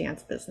and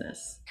dance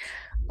business?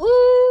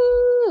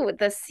 Ooh,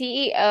 the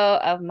CEO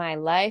of my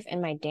life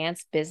and my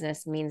dance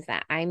business means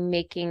that I'm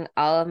making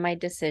all of my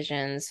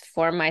decisions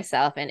for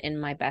myself and in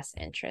my best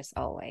interest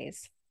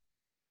always.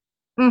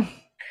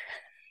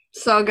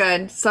 So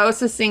good. So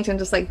succinct and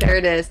just like, there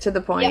it is, to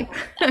the point. Yep,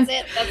 that's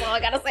it. That's all I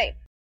gotta say.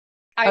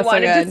 I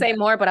wanted to say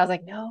more, but I was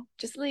like, no,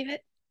 just leave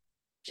it.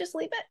 Just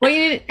leave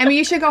it. Well,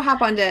 you should go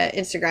hop onto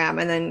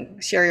Instagram and then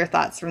share your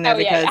thoughts from there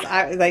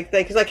I like,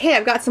 hey,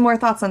 I've got some more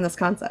thoughts on this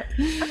concept.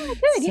 Oh,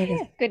 good.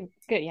 So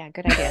good. Yeah,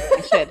 good idea.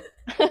 I should.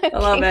 I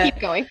love it.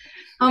 Keep going.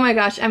 Oh my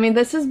gosh. I mean,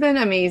 this has been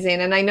amazing.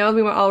 And I know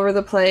we went all over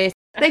the place.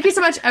 Thank you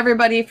so much,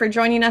 everybody, for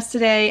joining us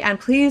today. And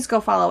please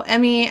go follow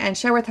Emmy and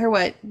share with her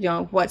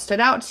what stood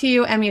out to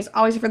you. Emmy is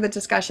always for the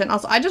discussion.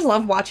 Also, I just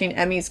love watching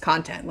Emmy's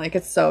content. Like,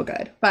 it's so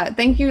good. But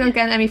thank you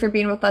again, Emmy, for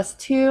being with us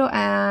too.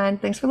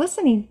 And thanks for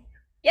listening.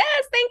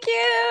 Yes, thank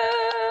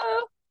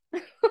you.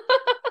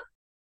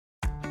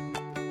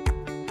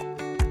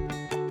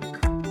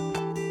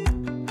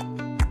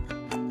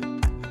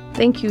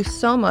 Thank you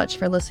so much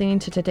for listening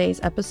to today's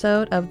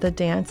episode of the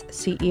Dance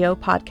CEO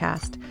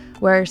Podcast,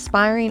 where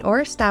aspiring or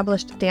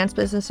established dance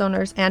business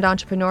owners and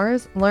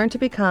entrepreneurs learn to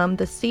become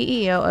the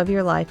CEO of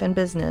your life and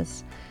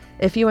business.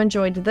 If you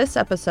enjoyed this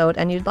episode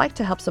and you'd like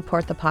to help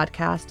support the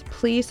podcast,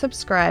 please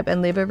subscribe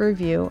and leave a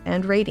review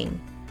and rating.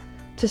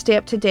 To stay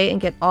up to date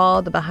and get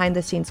all the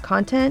behind-the-scenes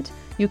content,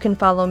 you can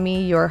follow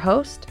me, your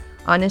host,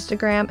 on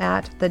Instagram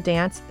at The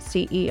Dance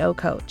CEO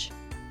Coach.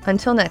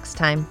 Until next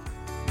time.